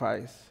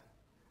sacrifice,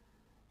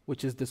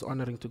 which is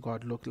dishonoring to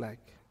God, look like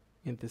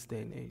in this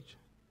day and age?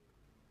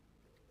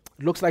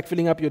 It looks like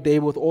filling up your day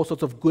with all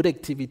sorts of good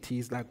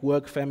activities like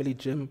work, family,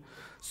 gym,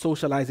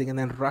 socializing, and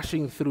then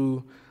rushing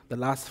through the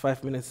last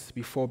 5 minutes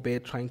before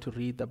bed trying to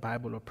read the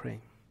Bible or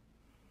praying.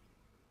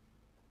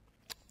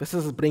 This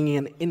is bringing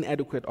an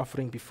inadequate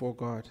offering before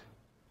God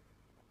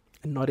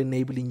and not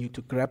enabling you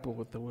to grapple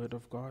with the Word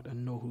of God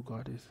and know who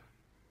God is.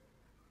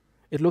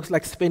 It looks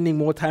like spending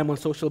more time on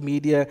social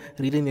media,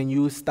 reading the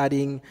news,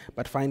 studying,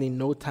 but finding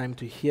no time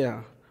to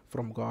hear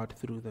from God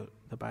through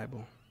the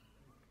Bible.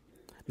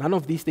 None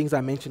of these things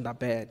I mentioned are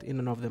bad in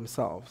and of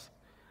themselves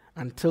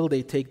until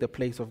they take the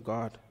place of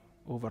God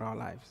over our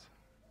lives.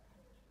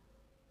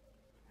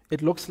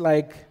 It looks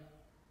like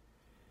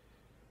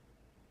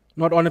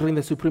not honoring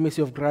the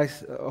supremacy of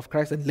Christ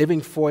and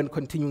living for and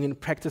continuing in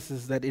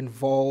practices that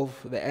involve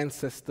the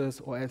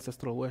ancestors or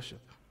ancestral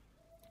worship.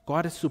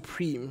 God is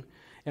supreme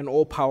and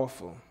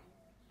all-powerful.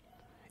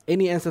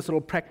 Any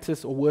ancestral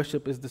practice or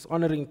worship is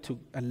dishonoring to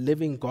a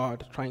living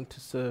God trying to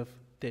serve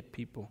dead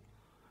people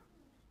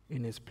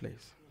in his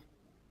place.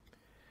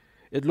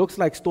 It looks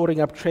like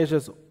storing up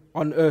treasures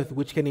on earth,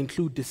 which can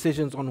include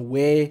decisions on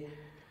where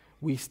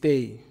we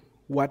stay,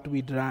 what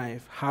we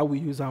drive, how we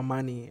use our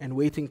money, and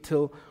waiting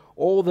till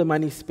all the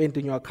money spent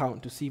in your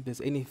account to see if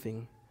there's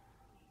anything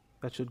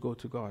that should go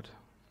to God.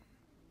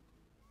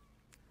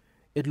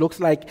 It looks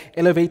like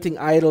elevating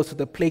idols to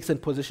the place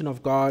and position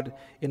of God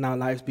in our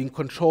lives, being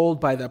controlled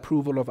by the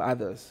approval of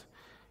others,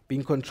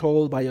 being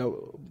controlled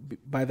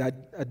by that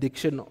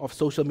addiction of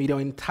social media,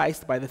 or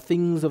enticed by the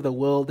things of the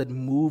world that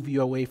move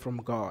you away from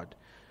God,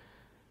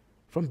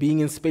 from being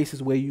in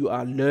spaces where you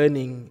are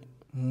learning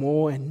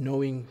more and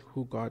knowing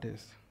who God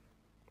is.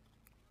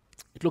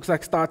 It looks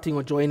like starting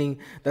or joining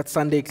that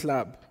Sunday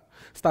club,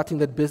 starting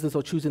that business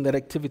or choosing that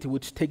activity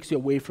which takes you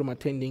away from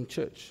attending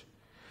church.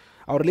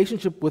 Our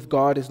relationship with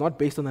God is not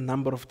based on the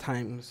number of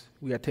times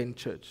we attend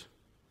church,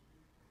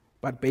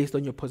 but based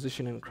on your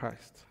position in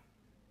Christ.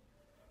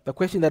 The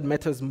question that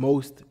matters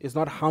most is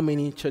not how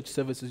many church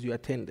services you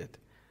attended.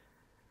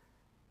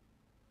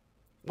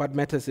 What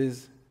matters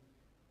is,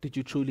 did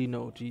you truly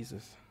know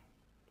Jesus?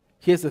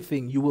 Here's the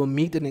thing, you will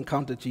meet and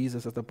encounter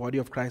Jesus as the body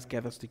of Christ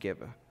gathers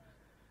together.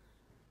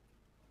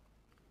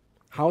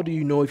 How do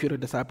you know if you're a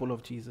disciple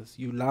of Jesus?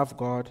 You love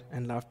God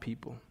and love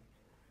people.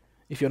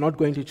 If you're not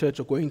going to church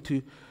or going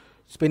to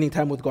spending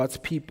time with God's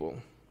people,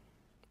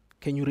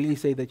 can you really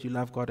say that you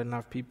love God and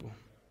love people?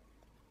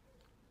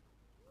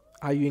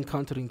 Are you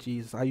encountering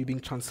Jesus? Are you being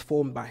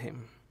transformed by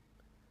him?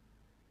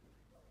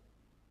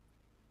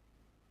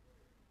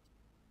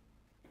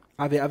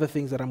 Are there other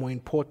things that are more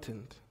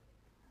important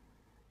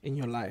in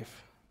your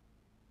life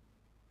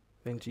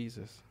than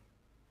Jesus?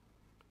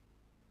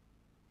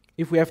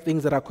 If we have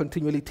things that are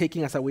continually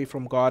taking us away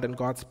from God and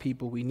God's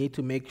people, we need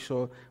to make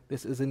sure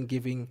this isn't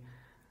giving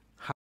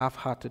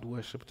half-hearted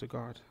worship to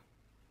God.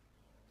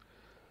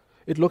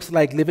 It looks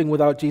like living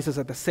without Jesus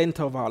at the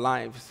center of our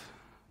lives,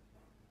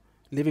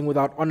 living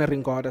without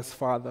honoring God as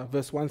Father.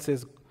 Verse 1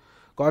 says,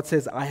 God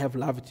says, I have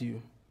loved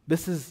you.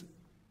 This is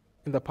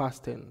in the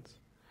past tense.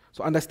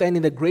 So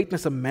understanding the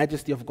greatness and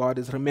majesty of God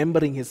is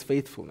remembering his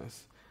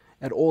faithfulness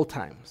at all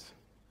times,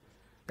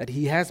 that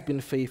he has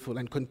been faithful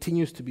and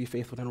continues to be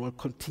faithful and will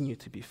continue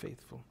to be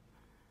faithful.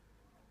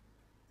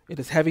 It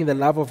is having the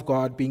love of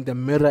God being the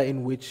mirror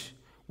in which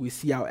we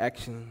see our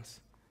actions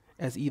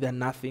as either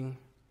nothing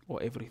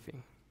or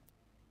everything.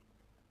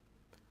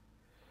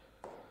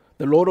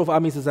 The Lord of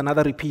Armies is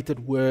another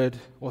repeated word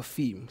or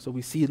theme. So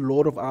we see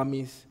Lord of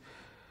Armies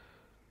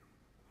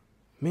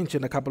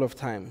mentioned a couple of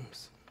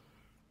times.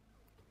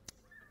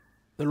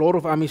 The Lord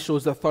of Armies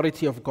shows the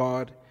authority of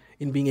God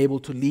in being able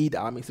to lead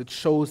armies. It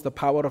shows the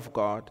power of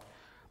God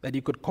that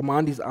he could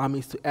command his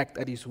armies to act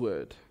at his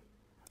word.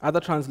 Other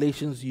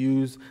translations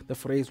use the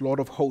phrase Lord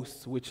of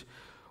Hosts, which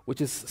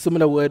is a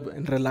similar word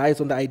and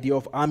relies on the idea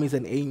of armies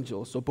and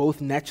angels, so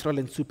both natural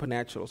and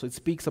supernatural. So it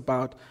speaks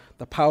about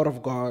the power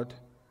of God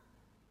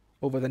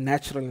over the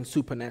natural and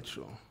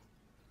supernatural.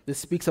 This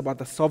speaks about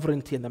the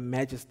sovereignty and the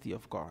majesty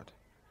of God,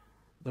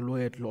 the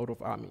Lord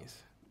of Armies.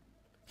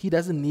 He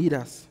doesn't need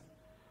us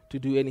to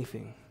do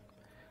anything.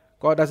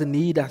 God doesn't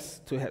need us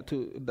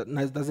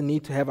doesn't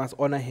need to have us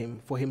honor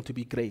him for him to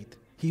be great.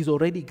 He's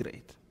already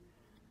great.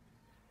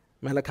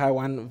 Malachi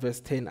 1 verse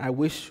 10, I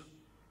wish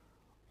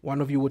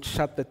one of you would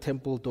shut the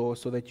temple door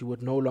so that you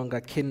would no longer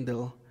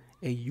kindle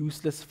a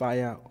useless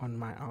fire on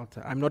my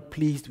altar. I'm not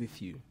pleased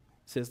with you,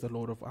 says the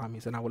Lord of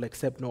Armies, and I will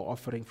accept no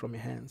offering from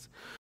your hands.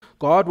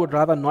 God would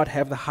rather not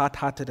have the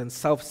hard-hearted and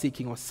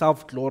self-seeking or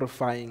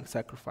self-glorifying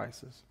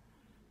sacrifices.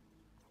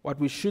 What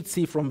we should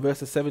see from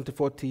verses 7 to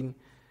 14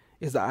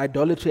 is the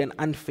idolatry and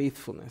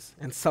unfaithfulness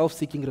and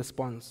self-seeking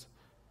response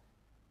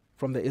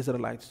from the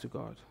Israelites to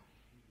God.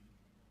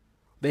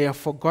 They have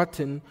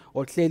forgotten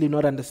or clearly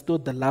not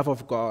understood the love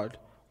of God,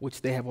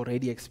 which they have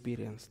already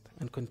experienced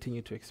and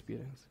continue to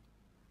experience.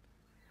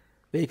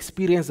 They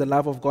experienced the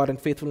love of God and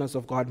faithfulness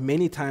of God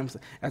many times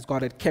as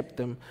God had kept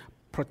them,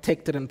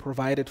 protected and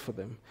provided for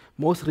them.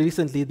 Most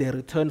recently, they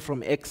returned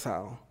from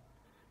exile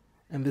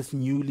and this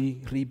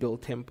newly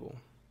rebuilt temple.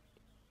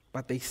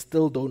 But they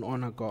still don't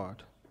honor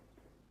God.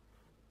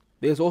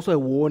 There's also a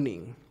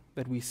warning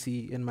that we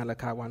see in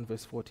Malachi 1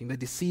 verse 14. The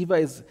deceiver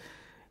is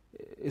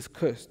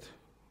cursed,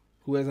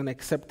 who has an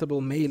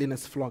acceptable male in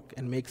his flock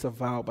and makes a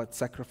vow but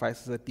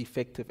sacrifices a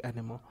defective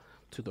animal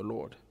to the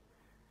Lord.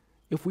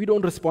 If we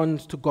don't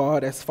respond to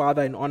God as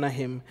Father and honor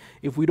him,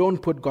 if we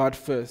don't put God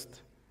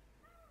first,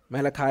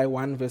 Malachi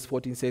 1 verse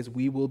 14 says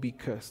we will be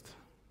cursed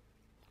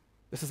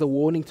This is a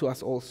warning to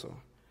us also.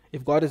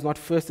 If God is not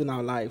first in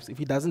our lives, if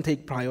He doesn't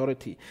take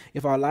priority,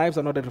 if our lives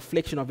are not a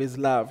reflection of His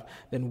love,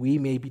 then we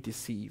may be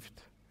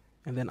deceived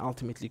and then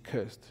ultimately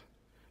cursed.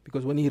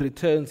 Because when He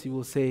returns, He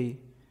will say,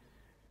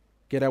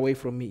 "Get away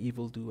from me,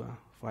 evildoer,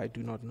 for I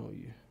do not know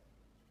you."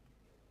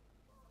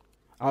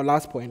 Our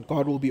last point,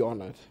 God will be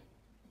honored.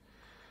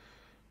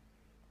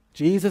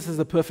 Jesus is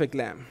the perfect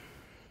lamb,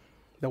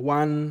 the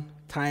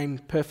one-time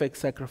perfect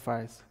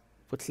sacrifice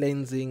for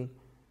cleansing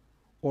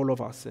all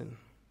of our sin.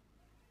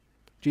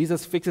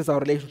 Jesus fixes our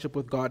relationship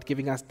with God,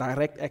 giving us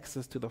direct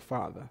access to the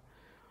Father.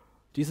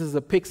 Jesus is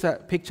a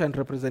picture and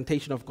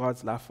representation of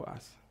God's love for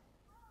us.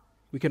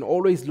 We can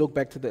always look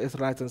back to the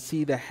Israelites and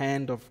see the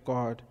hand of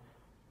God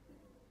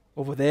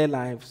over their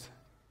lives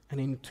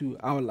and into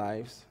our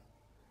lives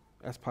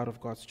as part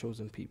of God's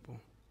chosen people.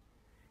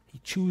 He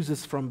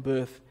chooses from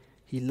birth.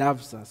 He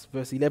loves us.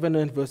 Verse 11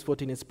 and verse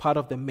 14 is part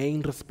of the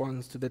main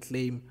response to the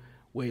claim,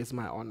 "Where is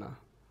my honor?"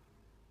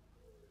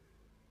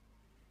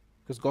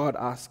 Because God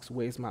asks,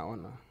 "Where is my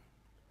honor?"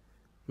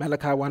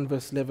 Malachi 1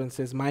 verse 11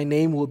 says, "My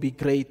name will be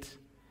great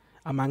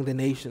among the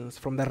nations,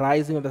 from the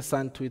rising of the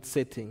sun to its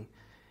setting.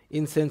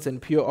 Incense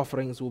and pure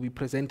offerings will be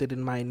presented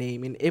in my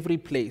name in every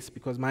place,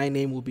 because my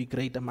name will be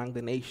great among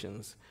the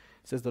nations,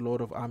 says the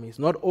Lord of armies."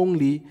 Not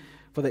only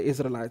for the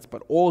Israelites,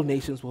 but all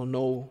nations will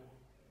know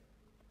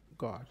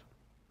God,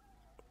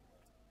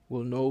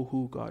 will know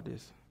who God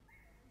is.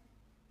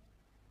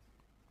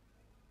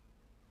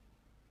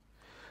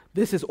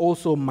 This is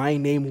also "my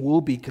name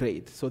will be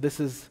great." So this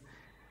is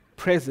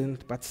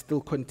present, but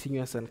still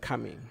continuous and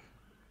coming.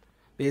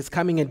 There is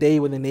coming a day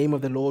when the name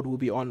of the Lord will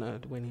be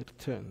honored when He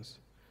returns.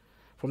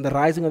 From the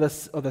rising of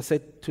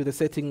to the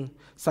setting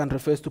sun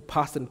refers to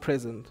past and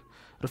present,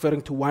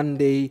 referring to one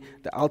day,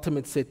 the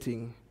ultimate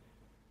setting,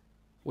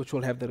 which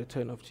will have the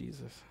return of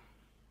Jesus.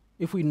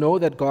 If we know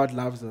that God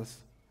loves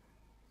us,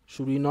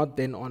 should we not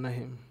then honor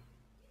Him?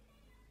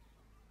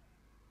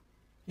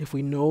 If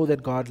we know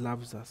that God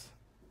loves us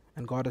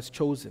and God has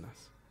chosen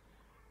us,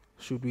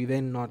 should we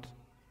then not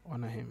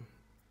honor Him?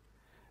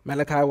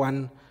 Malachi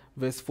 1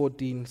 verse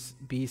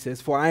 14b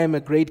says, "For I am a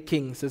great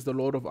king, says the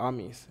Lord of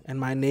armies, and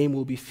my name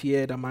will be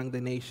feared among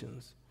the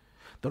nations."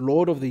 The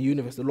Lord of the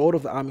universe, the Lord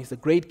of the armies, the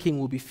great king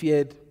will be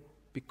feared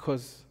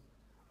because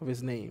of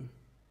His name.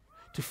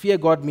 To fear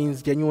God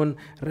means genuine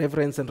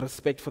reverence and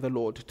respect for the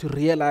Lord, to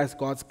realize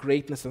God's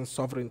greatness and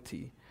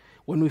sovereignty.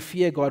 When we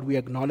fear God, we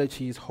acknowledge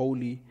He is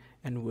holy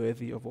and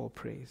worthy of all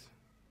praise.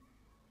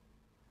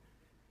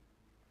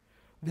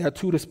 There are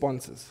two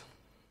responses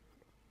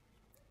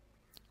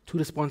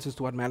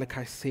to what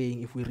Malachi is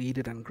saying if we read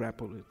it and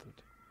grapple with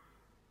it.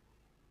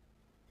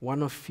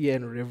 One of fear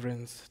and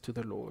reverence to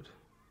the Lord,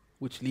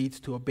 which leads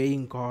to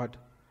obeying God,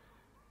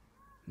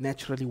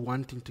 naturally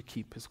wanting to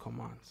keep His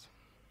commands,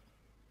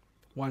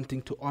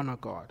 wanting to honor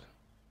God.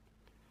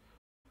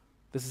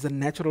 This is a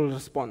natural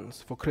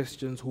response for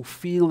Christians who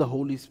feel the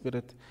Holy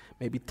Spirit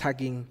may be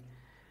tugging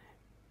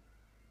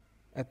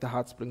at the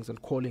heartstrings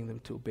and calling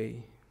them to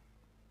obey.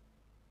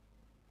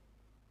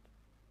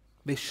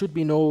 There should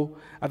be no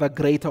other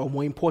greater or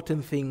more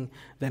important thing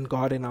than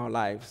God in our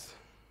lives.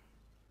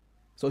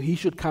 So He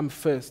should come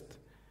first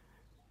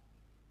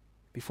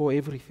before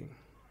everything.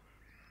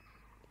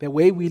 The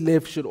way we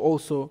live should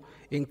also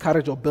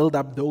encourage or build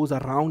up those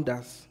around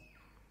us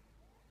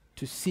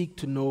to seek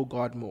to know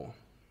God more.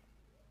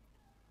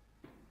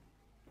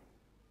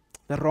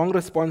 The wrong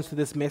response to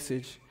this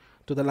message,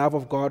 to the love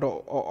of God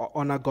or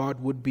honor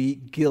God, would be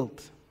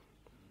guilt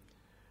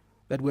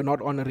that we're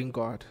not honoring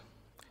God.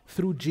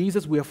 Through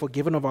Jesus, we are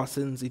forgiven of our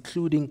sins,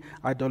 including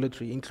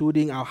idolatry,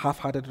 including our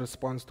half-hearted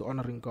response to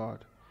honoring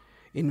God.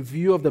 In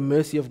view of the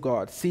mercy of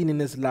God, seen in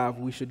His love,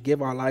 we should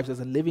give our lives as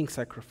a living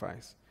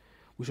sacrifice.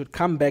 We should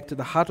come back to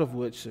the heart of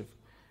worship,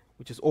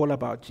 which is all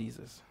about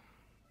Jesus.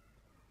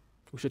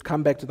 We should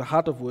come back to the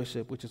heart of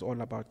worship, which is all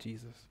about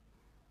Jesus.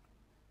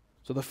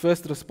 So the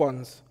first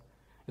response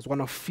is one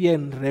of fear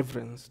and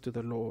reverence to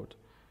the Lord,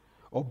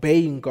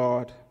 obeying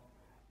God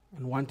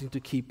and wanting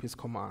to keep His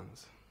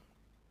commands.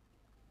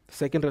 The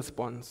second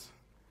response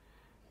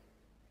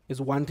is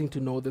wanting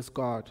to know this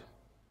God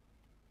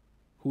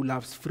who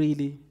loves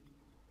freely,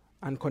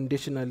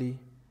 unconditionally,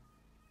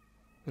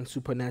 and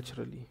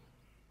supernaturally.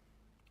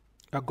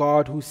 A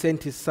God who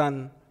sent His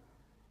Son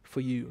for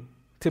you.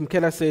 Tim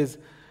Keller says,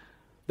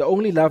 "The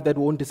only love that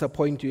won't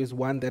disappoint you is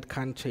one that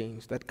can't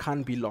change, that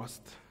can't be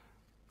lost,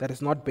 that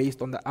is not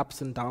based on the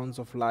ups and downs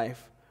of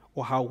life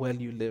or how well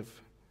you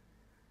live.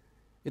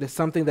 It is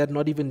something that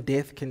not even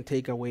death can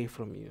take away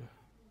from you.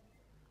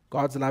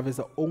 God's love is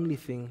the only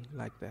thing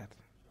like that."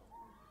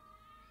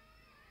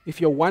 If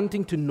you're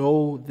wanting to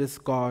know this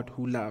God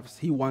who loves,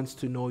 He wants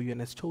to know you and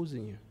has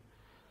chosen you.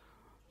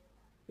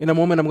 In a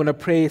moment, I'm going to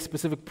pray a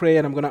specific prayer,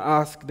 and I'm going to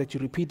ask that you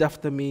repeat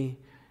after me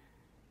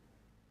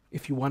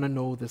if you want to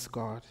know this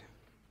God,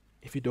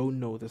 if you don't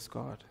know this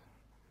God.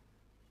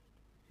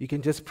 You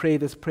can just pray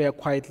this prayer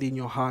quietly in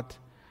your heart,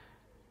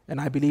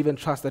 and I believe and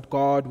trust that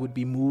God would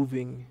be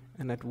moving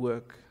and at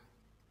work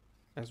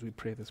as we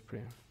pray this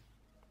prayer.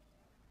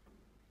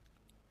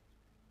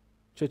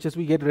 Church, as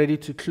we get ready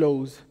to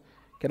close,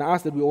 can I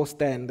ask that we all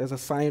stand as a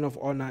sign of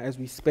honor as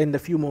we spend a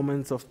few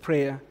moments of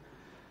prayer?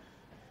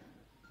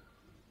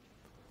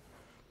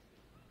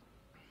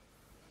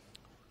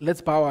 Let's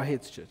bow our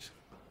heads, church.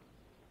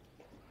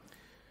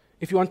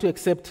 If you want to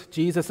accept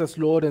Jesus as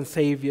Lord and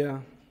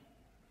Savior,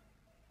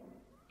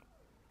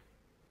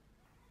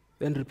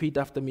 then repeat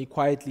after me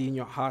quietly in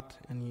your heart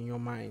and in your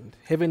mind.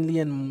 Heavenly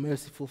and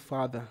merciful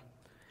Father,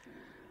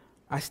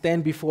 I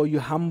stand before you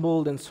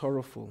humbled and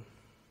sorrowful,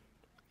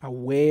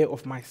 aware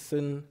of my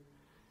sin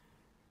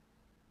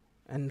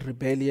and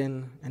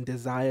rebellion and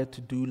desire to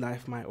do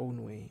life my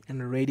own way,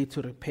 and ready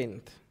to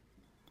repent.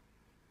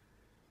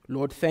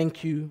 Lord,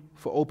 thank you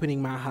for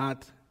opening my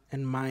heart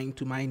and mind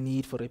to my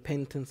need for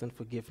repentance and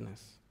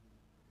forgiveness.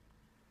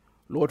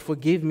 Lord,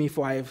 forgive me,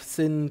 for I have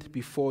sinned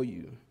before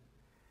you.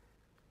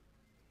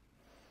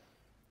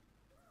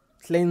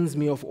 Cleanse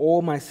me of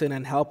all my sin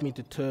and help me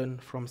to turn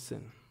from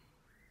sin.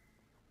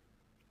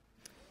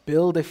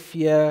 Build a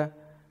fear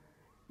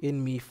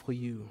in me for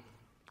you.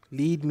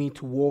 Lead me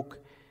to walk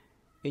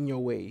in your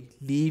way,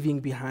 leaving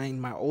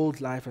behind my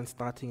old life and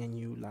starting a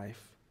new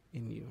life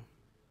in you.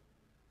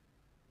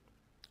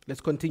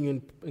 Let's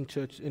continue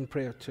in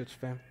prayer, church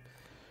fam.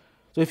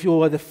 So if you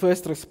were the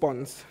first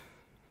response,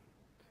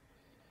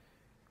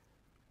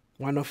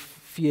 one of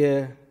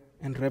fear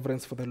and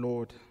reverence for the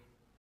Lord,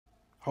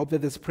 I hope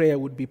that this prayer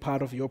would be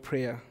part of your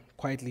prayer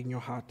quietly in your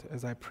heart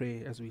as I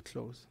pray as we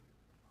close.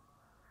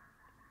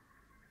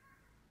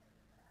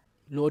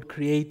 Lord,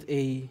 create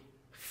a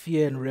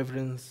fear and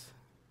reverence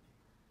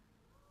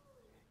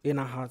in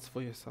our hearts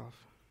for yourself.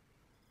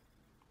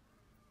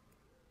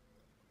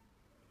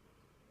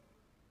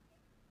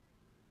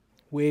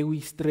 Where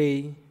we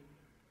stray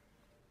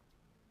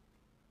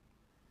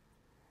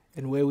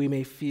and where we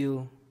may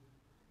feel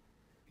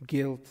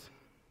guilt,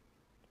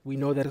 we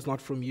know that it's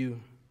not from you.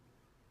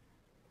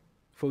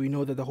 For we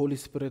know that the Holy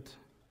Spirit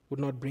would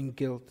not bring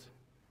guilt,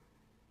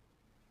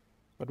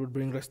 but would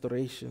bring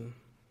restoration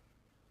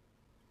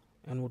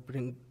and would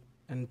bring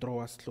and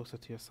draw us closer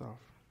to yourself.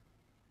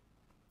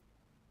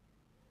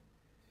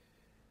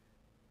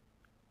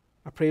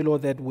 I pray,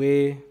 Lord, that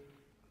where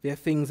there are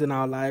things in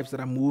our lives that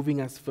are moving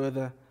us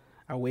further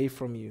away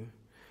from you,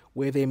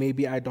 where there may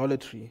be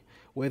idolatry,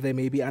 where there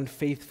may be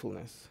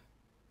unfaithfulness,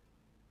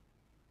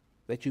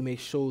 that you may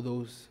show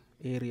those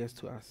areas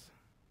to us.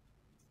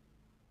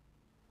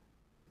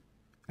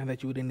 And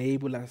that you would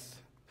enable us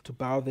to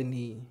bow the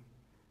knee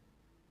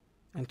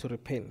and to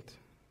repent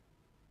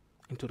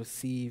and to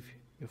receive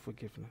your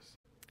forgiveness.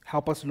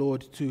 Help us,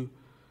 Lord, to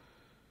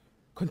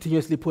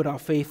continuously put our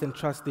faith and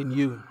trust in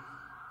you.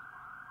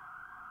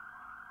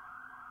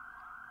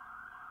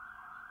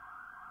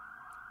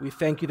 We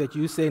thank you that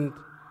you sent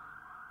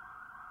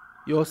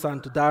your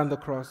Son to die on the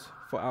cross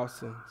for our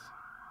sins.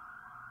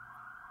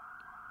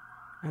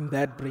 And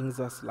that brings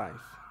us life.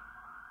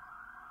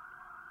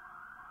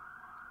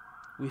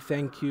 We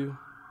thank you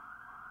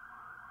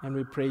and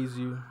we praise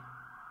you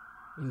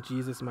in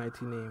Jesus'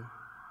 mighty name.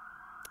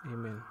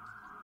 Amen.